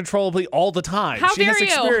weeps uncontrollably all the time. How she dare has you?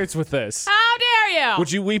 experience with this. How dare you?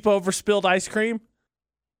 Would you weep over spilled ice cream?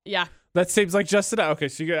 Yeah. That seems like just enough. Okay,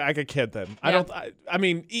 so I got kid then. Yeah. I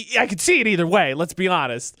mean, I could see it either way. Let's be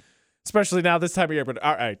honest, especially now this time of year. But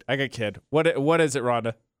all right, I got kid. What is it,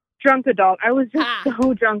 Rhonda? Drunk adult. I was just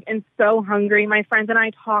so drunk and so hungry. My friends and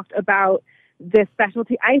I talked about this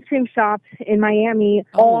specialty ice cream shop in Miami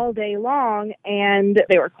all day long, and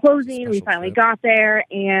they were closing. We finally got there,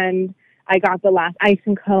 and I got the last ice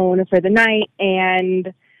cream cone for the night,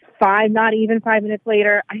 and not even 5 minutes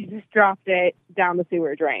later, I just dropped it down the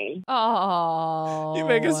sewer drain. Oh. You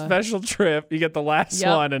make a special trip. You get the last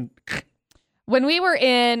one, and when we were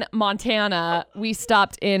in Montana, we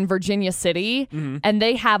stopped in Virginia City, and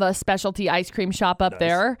they have a specialty ice cream shop up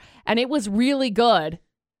there, and it was really good.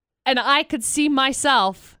 And I could see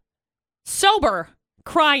myself sober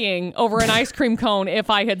crying over an ice cream cone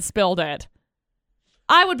if I had spilled it.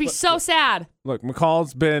 I would be so sad. Look,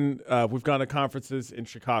 McCall's been, we've gone to conferences in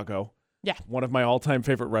Chicago. Yeah. One of my all-time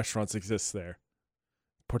favorite restaurants exists there.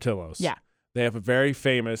 Portillo's. Yeah. They have a very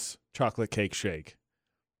famous chocolate cake shake.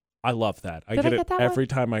 I love that. I Did get I it get that every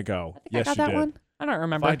time I go. I got that one. I don't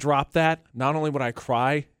remember. If I drop that, not only would I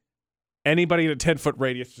cry, anybody in a 10-foot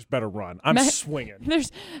radius just better run. I'm swinging.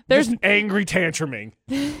 There's just angry tantruming.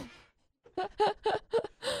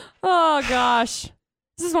 Oh, gosh.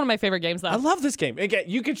 This is one of my favorite games, though. I love this game. Again,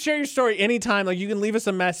 you can share your story anytime. Like, you can leave us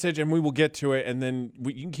a message, and we will get to it, and then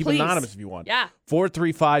you can keep it anonymous if you want. Yeah.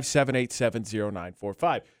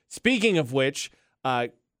 435-787-0945. Speaking of which,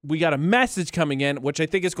 we got a message coming in, which I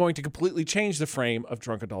think is going to completely change the frame of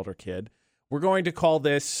Drunk Adult or Kid. We're going to call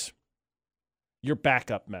this your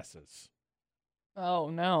backup messes.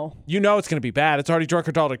 Oh, no. You know it's going to be bad. It's already Drunk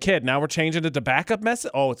Adult or Kid. Now we're changing it to backup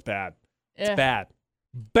messes? Oh, it's bad. It's bad.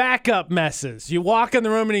 Backup messes. You walk in the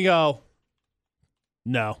room and you go,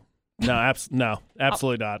 no,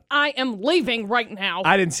 absolutely not. I am leaving right now.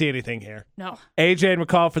 I didn't see anything here. No. AJ and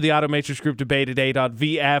McCall for the Automatrix Group debate at 8 on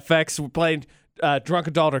VFX. We're playing Drunk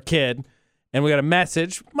Adult or Kid, and we got a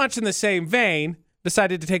message, much in the same vein,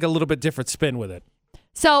 decided to take a little bit different spin with it.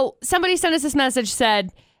 So somebody sent us this message,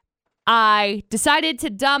 said, I decided to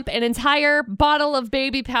dump an entire bottle of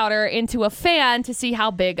baby powder into a fan to see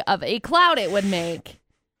how big of a cloud it would make.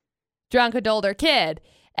 Drunk adult or kid.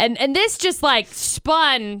 And this just like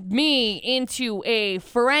spun me into a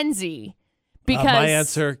frenzy because my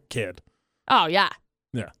answer, kid. Oh yeah.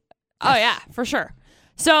 Yeah. Oh yeah, for sure.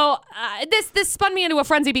 So this spun me into a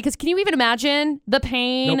frenzy because can you even imagine the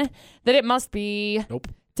pain that it must be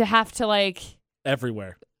to have to like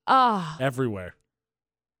everywhere. Everywhere.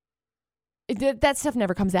 That stuff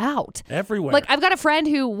never comes out. Everywhere. Like I've got a friend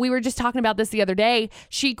who we were just talking about this the other day.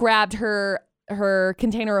 She grabbed her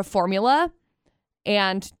container of formula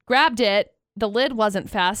and grabbed it. The lid wasn't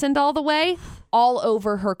fastened all the way, all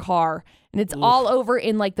over her car. And it's all over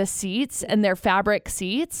in like the seats and their fabric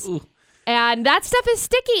seats. Oof. And that stuff is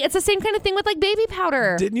sticky. It's the same kind of thing with like baby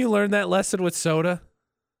powder. Didn't you learn that lesson with soda?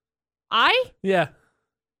 Yeah.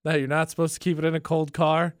 That you're not supposed to keep it in a cold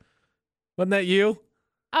car. Wasn't that you?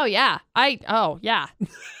 Oh yeah.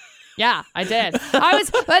 Yeah, I did. But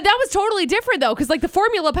that was totally different though, because like the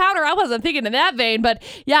formula powder, I wasn't thinking in that vein. But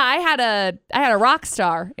yeah, I had a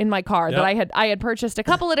Rockstar in my car that I had purchased a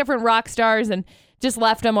couple of different Rockstars and just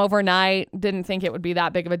left them overnight. Didn't think it would be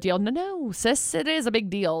that big of a deal. No, sis, it is a big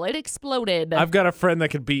deal. It exploded. I've got a friend that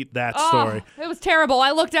could beat that story. It was terrible.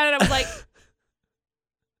 I looked at it. I was like,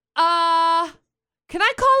 can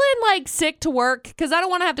I call in like sick to work? Because I don't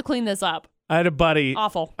want to have to clean this up. I had a buddy.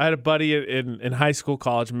 Awful. I had a buddy in high school,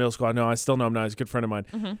 college, middle school. I still know him now. He's a good friend of mine.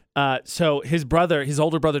 Mm-hmm. So his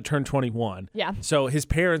older brother turned 21. Yeah. So his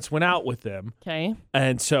parents went out with them. Okay.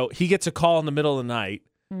 And so he gets a call in the middle of the night.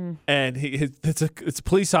 And it's a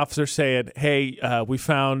police officer saying, hey, we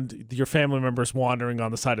found your family members wandering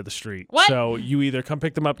on the side of the street. What? So you either come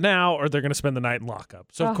pick them up now or they're going to spend the night in lockup.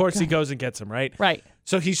 So, of course, he goes and gets them, right? Right.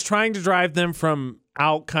 So he's trying to drive them from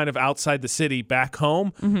outside the city back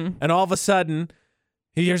home. Mm-hmm. And all of a sudden,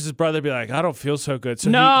 he hears his brother be like, I don't feel so good. So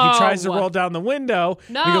No. he tries to roll down the window.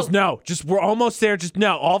 No. He goes, no, we're almost there. Just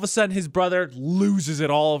no. All of a sudden, his brother loses it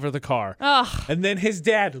all over the car. Ugh. And then his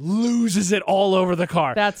dad loses it all over the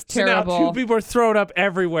car. That's terrible. So now 2 people are thrown up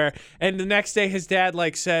everywhere. And the next day, his dad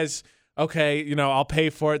says, okay, I'll pay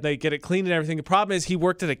for it. They get it cleaned and everything. The problem is he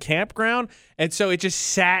worked at a campground, and so it just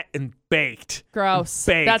sat and baked. Gross.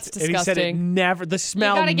 Baked. That's disgusting. And he said the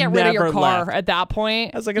smell You got to get rid of your car left. at that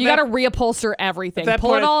point. I was like, you got to reupholster everything.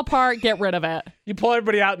 Pull it all apart, get rid of it. You pull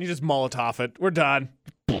everybody out and you just Molotov it. We're done.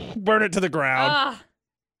 Burn it to the ground.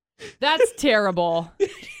 That's terrible.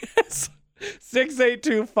 Yes.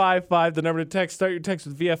 68255, the number to text. Start your text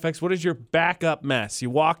with VFX. What is your backup mess? You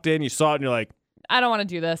walked in, you saw it, and you're like, I don't want to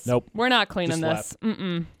do this. Nope. We're not cleaning Just this.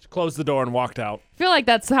 Mm-mm. just closed the door and walked out. I feel like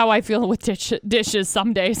that's how I feel with dishes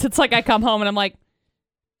some days. It's like I come home and I'm like,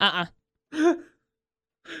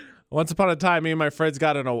 Once upon a time, me and my friends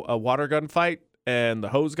got in a water gun fight, and the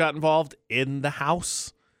hose got involved in the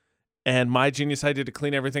house. And my genius idea to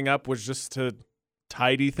clean everything up was just to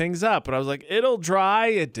tidy things up. And I was like, it'll dry.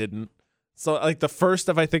 It didn't. So the first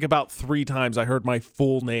of, I think, about 3 times I heard my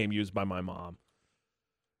full name used by my mom.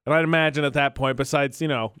 And I'd imagine at that point, besides,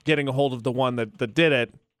 getting a hold of the one that did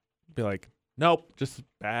it, be like, nope, just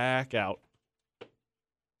back out.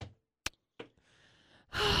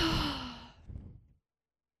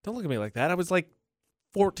 Don't look at me like that. I was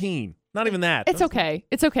 14. Not even that. It's okay.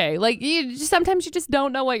 It's okay. Sometimes you just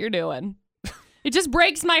don't know what you're doing. It just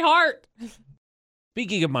breaks my heart.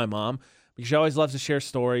 Speaking of my mom, because she always loves to share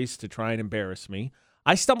stories to try and embarrass me,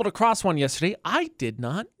 I stumbled across one yesterday I did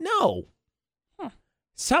not know.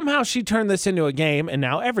 Somehow she turned this into a game, and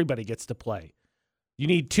now everybody gets to play. You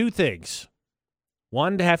need 2 things.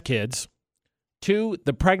 1, to have kids. 2,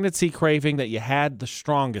 the pregnancy craving that you had the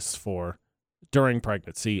strongest for during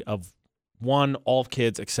pregnancy of 1, all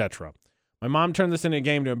kids, etc. My mom turned this into a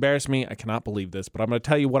game to embarrass me. I cannot believe this, but I'm going to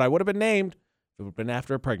tell you what I would have been named if it would have been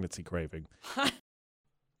after a pregnancy craving.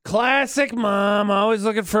 Classic mom, always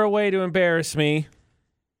looking for a way to embarrass me.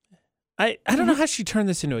 I don't know how she turned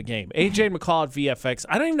this into a game. AJ McCall at VFX.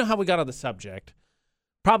 I don't even know how we got on the subject.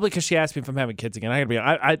 Probably because she asked me if I'm having kids again.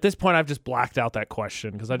 At this point, I've just blacked out that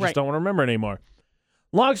question because I just don't want to remember it anymore.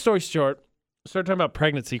 Long story short, I started talking about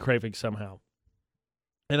pregnancy craving somehow.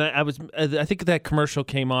 And I think that commercial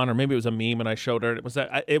came on, or maybe it was a meme, and I showed her.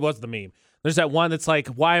 It was the meme. There's that one that's like,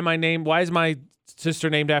 why is my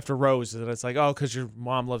sister named after roses? And it's like, oh, because your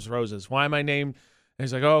mom loves roses. Why am I named? And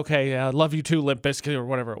he's like, oh, okay, I love you too, Limp Bizkit, or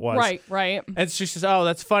whatever it was. Right. And she says, oh,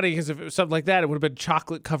 that's funny, because if it was something like that, it would have been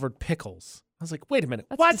chocolate-covered pickles. I was like, wait a minute,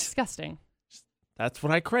 That's disgusting. That's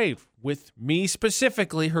what I crave. With me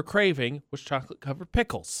specifically, her craving was chocolate-covered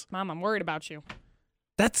pickles. Mom, I'm worried about you.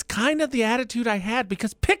 That's kind of the attitude I had,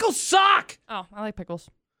 because pickles suck! Oh, I like pickles.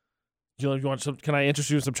 You want some? Can I interest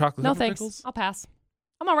you in some chocolate-covered pickles? No, thanks. I'll pass.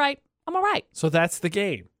 I'm all right. So that's the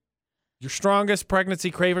game. Your strongest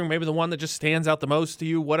pregnancy craving, maybe the one that just stands out the most to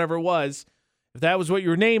you, whatever it was, if that was what you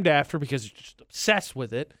were named after because you're just obsessed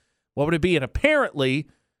with it, what would it be? And apparently,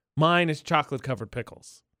 mine is chocolate-covered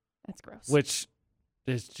pickles. That's gross. Which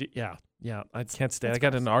is, yeah, I can't stand it. I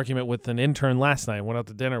got in an argument with an intern last night. I went out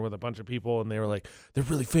to dinner with a bunch of people, and they were like, they're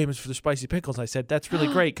really famous for their spicy pickles. I said, that's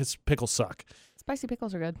really great because pickles suck. Spicy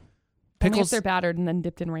pickles are good. Pickles, only if they're battered and then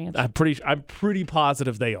dipped in ranch. I'm pretty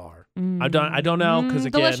positive they are. I don't know because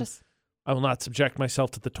again, delicious. I will not subject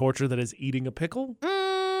myself to the torture that is eating a pickle.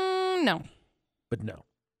 No. But no.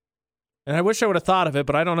 And I wish I would have thought of it,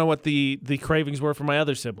 but I don't know what the cravings were for my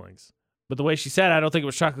other siblings. But the way she said, I don't think it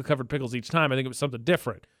was chocolate-covered pickcking each time. I think it was something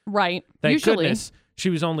different. Right. Thank goodness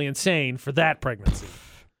she was only insane for that pregnancy.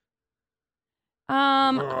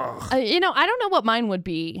 I don't know what mine would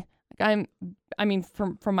be. From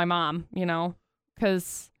my mom,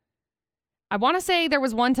 because I want to say there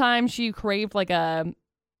was one time she craved like a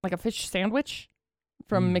fish sandwich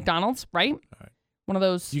from McDonald's, right? All right. One of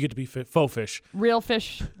those. You get to be faux fish. Real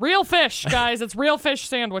fish, guys. It's real fish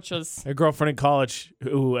sandwiches. A girlfriend in college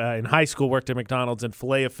who in high school worked at McDonald's, and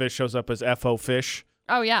filet of fish shows up as FO fish.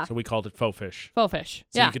 Oh, yeah. So we called it faux fish. Faux fish.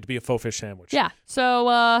 So you get to be a faux fish sandwich. Yeah.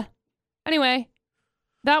 So anyway,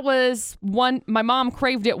 that was one. My mom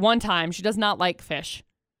craved it one time. She does not like fish.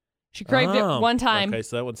 She craved it one time. Okay,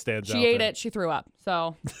 so that one stands out. She ate it. She threw up.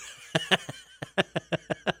 So.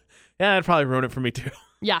 Yeah, that'd probably ruin it for me too.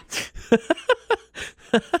 Yeah.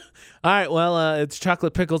 All right, well, it's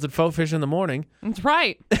chocolate pickles and faux fish in the morning. That's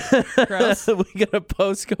right. Gross. We got a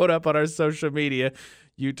postcode up on our social media,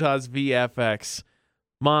 Utah's VFX.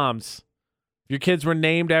 Moms, if your kids were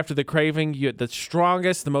named after the craving, the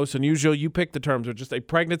strongest, the most unusual, you picked the terms, or just a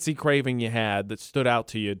pregnancy craving you had that stood out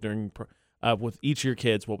to you during with each of your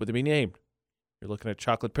kids, what would they be named? You're looking at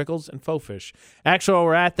chocolate pickles and faux fish. Actually, while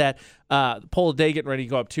we're at that, poll of the day getting ready to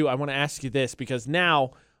go up too, I want to ask you this, because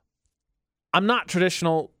now I'm not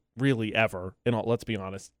traditional really ever, let's be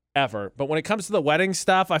honest, ever. But when it comes to the wedding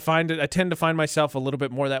stuff, I tend to find myself a little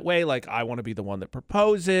bit more that way. Like, I want to be the one that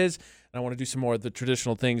proposes, and I want to do some more of the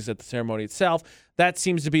traditional things at the ceremony itself. That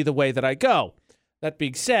seems to be the way that I go. That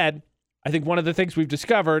being said, I think one of the things we've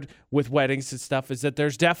discovered with weddings and stuff is that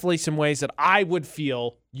there's definitely some ways that I would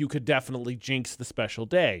feel you could definitely jinx the special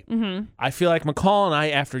day. Mm-hmm. I feel like McCall and I,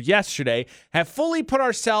 after yesterday, have fully put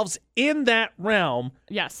ourselves in that realm.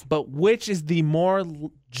 Yes. But which is the more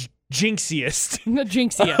jinxiest The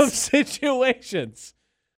jinxiest of situations?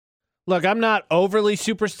 Look, I'm not overly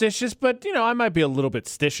superstitious, but, I might be a little bit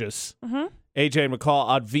stitious. Mm-hmm. AJ McCall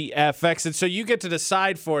on VFX. And so you get to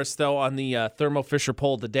decide for us, though, on the Thermo Fisher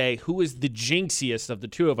poll of the day, who is the jinxiest of the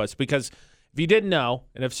two of us? Because if you didn't know,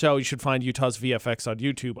 and if so, you should find Utah's VFX on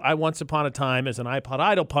YouTube. I once upon a time, as an iPod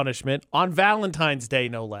Idol punishment, on Valentine's Day,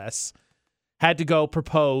 no less, had to go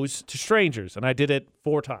propose to strangers. And I did it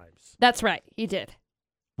 4 times. That's right. He did.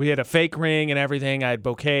 We had a fake ring and everything. I had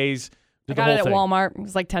bouquets. I got it at Walmart. It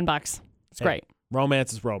was like $10. It's great.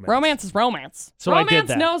 Romance is romance. Romance is romance. So romance I did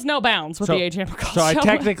that. knows no bounds with the AJ McCall So I show.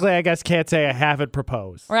 technically, I guess, can't say I haven't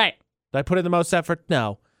proposed. Right. Did I put in the most effort?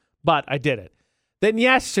 No. But I did it. Then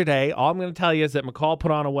yesterday, all I'm going to tell you is that McCall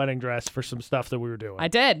put on a wedding dress for some stuff that we were doing. I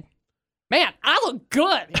did. Man, I look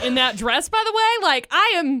good in that dress, by the way. Like,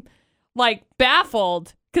 I am,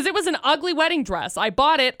 baffled. Because it was an ugly wedding dress. I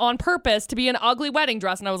bought it on purpose to be an ugly wedding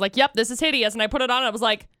dress. And I was like, yep, this is hideous. And I put it on and I was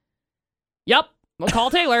like, yep.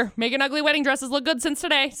 McCall Taylor, making ugly wedding dresses look good since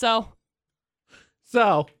today, So,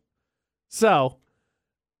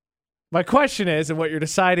 my question is, and what you're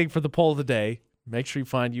deciding for the poll of the day, make sure you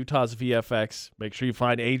find Utah's VFX. Make sure you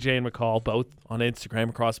find AJ and McCall, both on Instagram,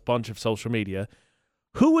 across a bunch of social media.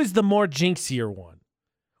 Who is the more jinxier one?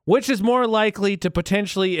 Which is more likely to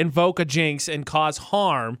potentially invoke a jinx and cause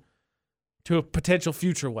harm to a potential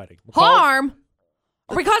future wedding? McCall? Harm?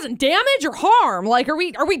 Are we causing damage or harm? Like, are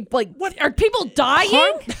we what? Are people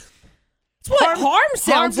dying? That's what harm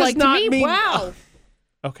sounds like to me. Wow.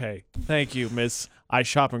 Okay. Thank you, Miss. I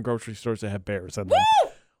shop in grocery stores that have bears in them.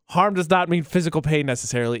 Woo! Harm does not mean physical pain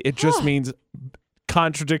necessarily. It just means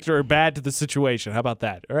contradictory or bad to the situation. How about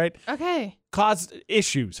that? All right? Okay. Cause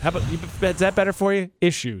issues. How about, is that better for you?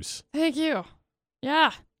 Issues. Thank you.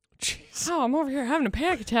 Yeah. Jeez. Oh, I'm over here having a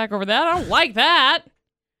panic attack over that. I don't like that.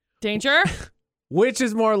 Danger. Which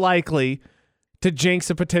is more likely to jinx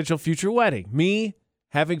a potential future wedding? Me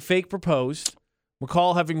having fake proposed,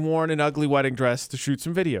 McCall having worn an ugly wedding dress to shoot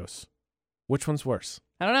some videos. Which one's worse?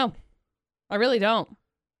 I don't know. I really don't.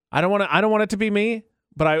 I don't want it to be me,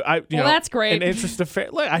 but I that's great. In interest of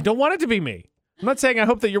look, I don't want it to be me. I'm not saying I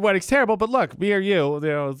hope that your wedding's terrible, but look, me or you,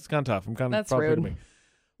 it's kind of tough. I'm kind of that's rude. Me.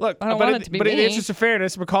 Look, I don't want it to be but me. in the interest of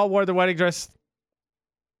fairness, McCall wore the wedding dress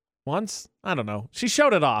once? I don't know. She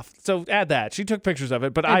showed it off, so add that. She took pictures of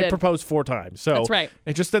it, but I proposed 4 times. So that's right.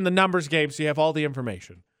 It's just in the numbers game, so you have all the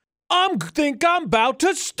information. Think I'm about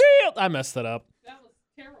to steal. I messed that up. That was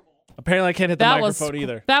terrible. Apparently, I can't hit the microphone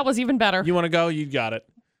either. That was even better. You want to go? You got it.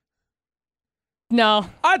 No.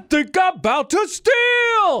 I think I'm about to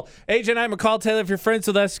steal. AJ and I, McCall Taylor, if you're friends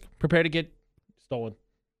with us, prepare to get stolen.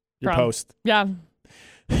 Your post. Yeah.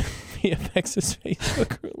 VFX's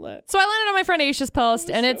Facebook roulette. So I landed on my friend Aisha's post,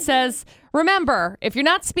 and it says, remember, if you're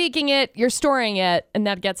not speaking it, you're storing it, and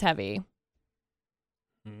that gets heavy.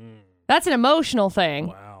 That's an emotional thing.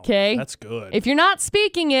 Wow. Okay? That's good. If you're not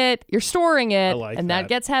speaking it, you're storing it, and that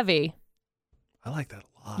gets heavy. I like that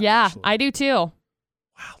a lot. Yeah, actually. I do too. Wow,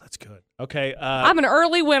 that's good. Okay. I'm an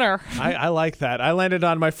early winner. I like that. I landed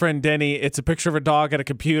on my friend Denny. It's a picture of a dog at a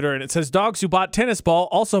computer, and it says, dogs who bought tennis ball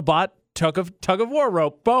also bought tug of war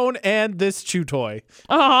rope, bone, and this chew toy.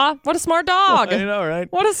 Uh-huh. What a smart dog. I know,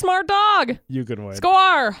 right? What a smart dog. You can win.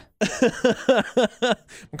 Score.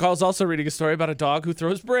 McCall's also reading a story about a dog who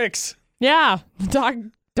throws bricks. Yeah.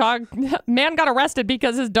 Dog. Man got arrested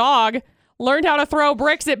because his dog learned how to throw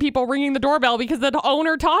bricks at people ringing the doorbell because the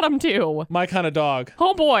owner taught him to. My kind of dog.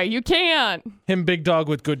 Oh boy, you can't. Him big dog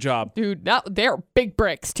with good job. Dude, they're big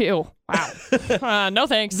bricks too. Wow. No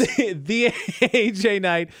thanks. The AJ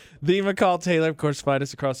Knight, the McCall Taylor. Of course, find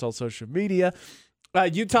us across all social media.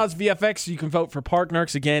 Utah's VFX, you can vote for Park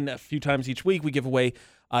Narcs. Again, a few times each week, we give away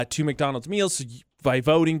 2 McDonald's meals. So by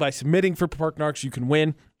voting, by submitting for Park Narcs, you can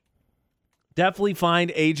win. Definitely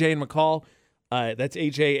find AJ and McCall. That's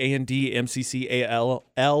AJ AND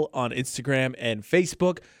MCCALL on Instagram and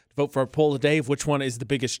Facebook. Vote for our poll today of which one is the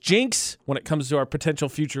biggest jinx when it comes to our potential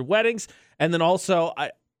future weddings. And then also,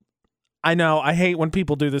 I know, I hate when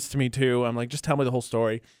people do this to me too. I'm like, just tell me the whole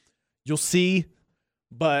story. You'll see.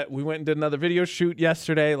 But we went and did another video shoot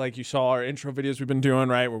yesterday. Like you saw our intro videos we've been doing,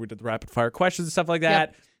 right? Where we did the rapid fire questions and stuff like that.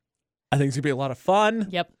 Yep. I think it's going to be a lot of fun.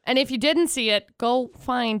 Yep. And if you didn't see it, go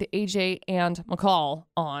find AJ and McCall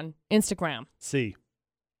on Instagram. See.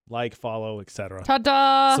 Like, follow, etc.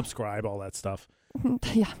 Ta-da! Subscribe, all that stuff.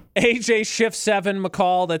 Yeah. AJ Shift 7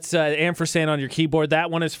 McCall. That's ampersand on your keyboard.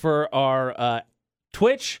 That one is for our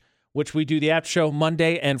Twitch, which we do the after show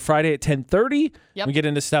Monday and Friday at 10:30. Yep. We get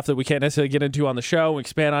into stuff that we can't necessarily get into on the show. We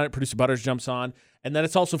expand on it. Producer Butters jumps on. And then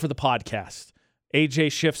it's also for the podcast.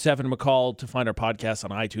 AJ Shift 7 McCall to find our podcast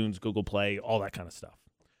on iTunes, Google Play, all that kind of stuff.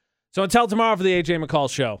 So until tomorrow for the AJ McCall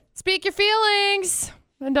Show. Speak your feelings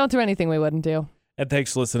and don't do anything we wouldn't do. And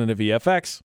thanks for listening to VFX.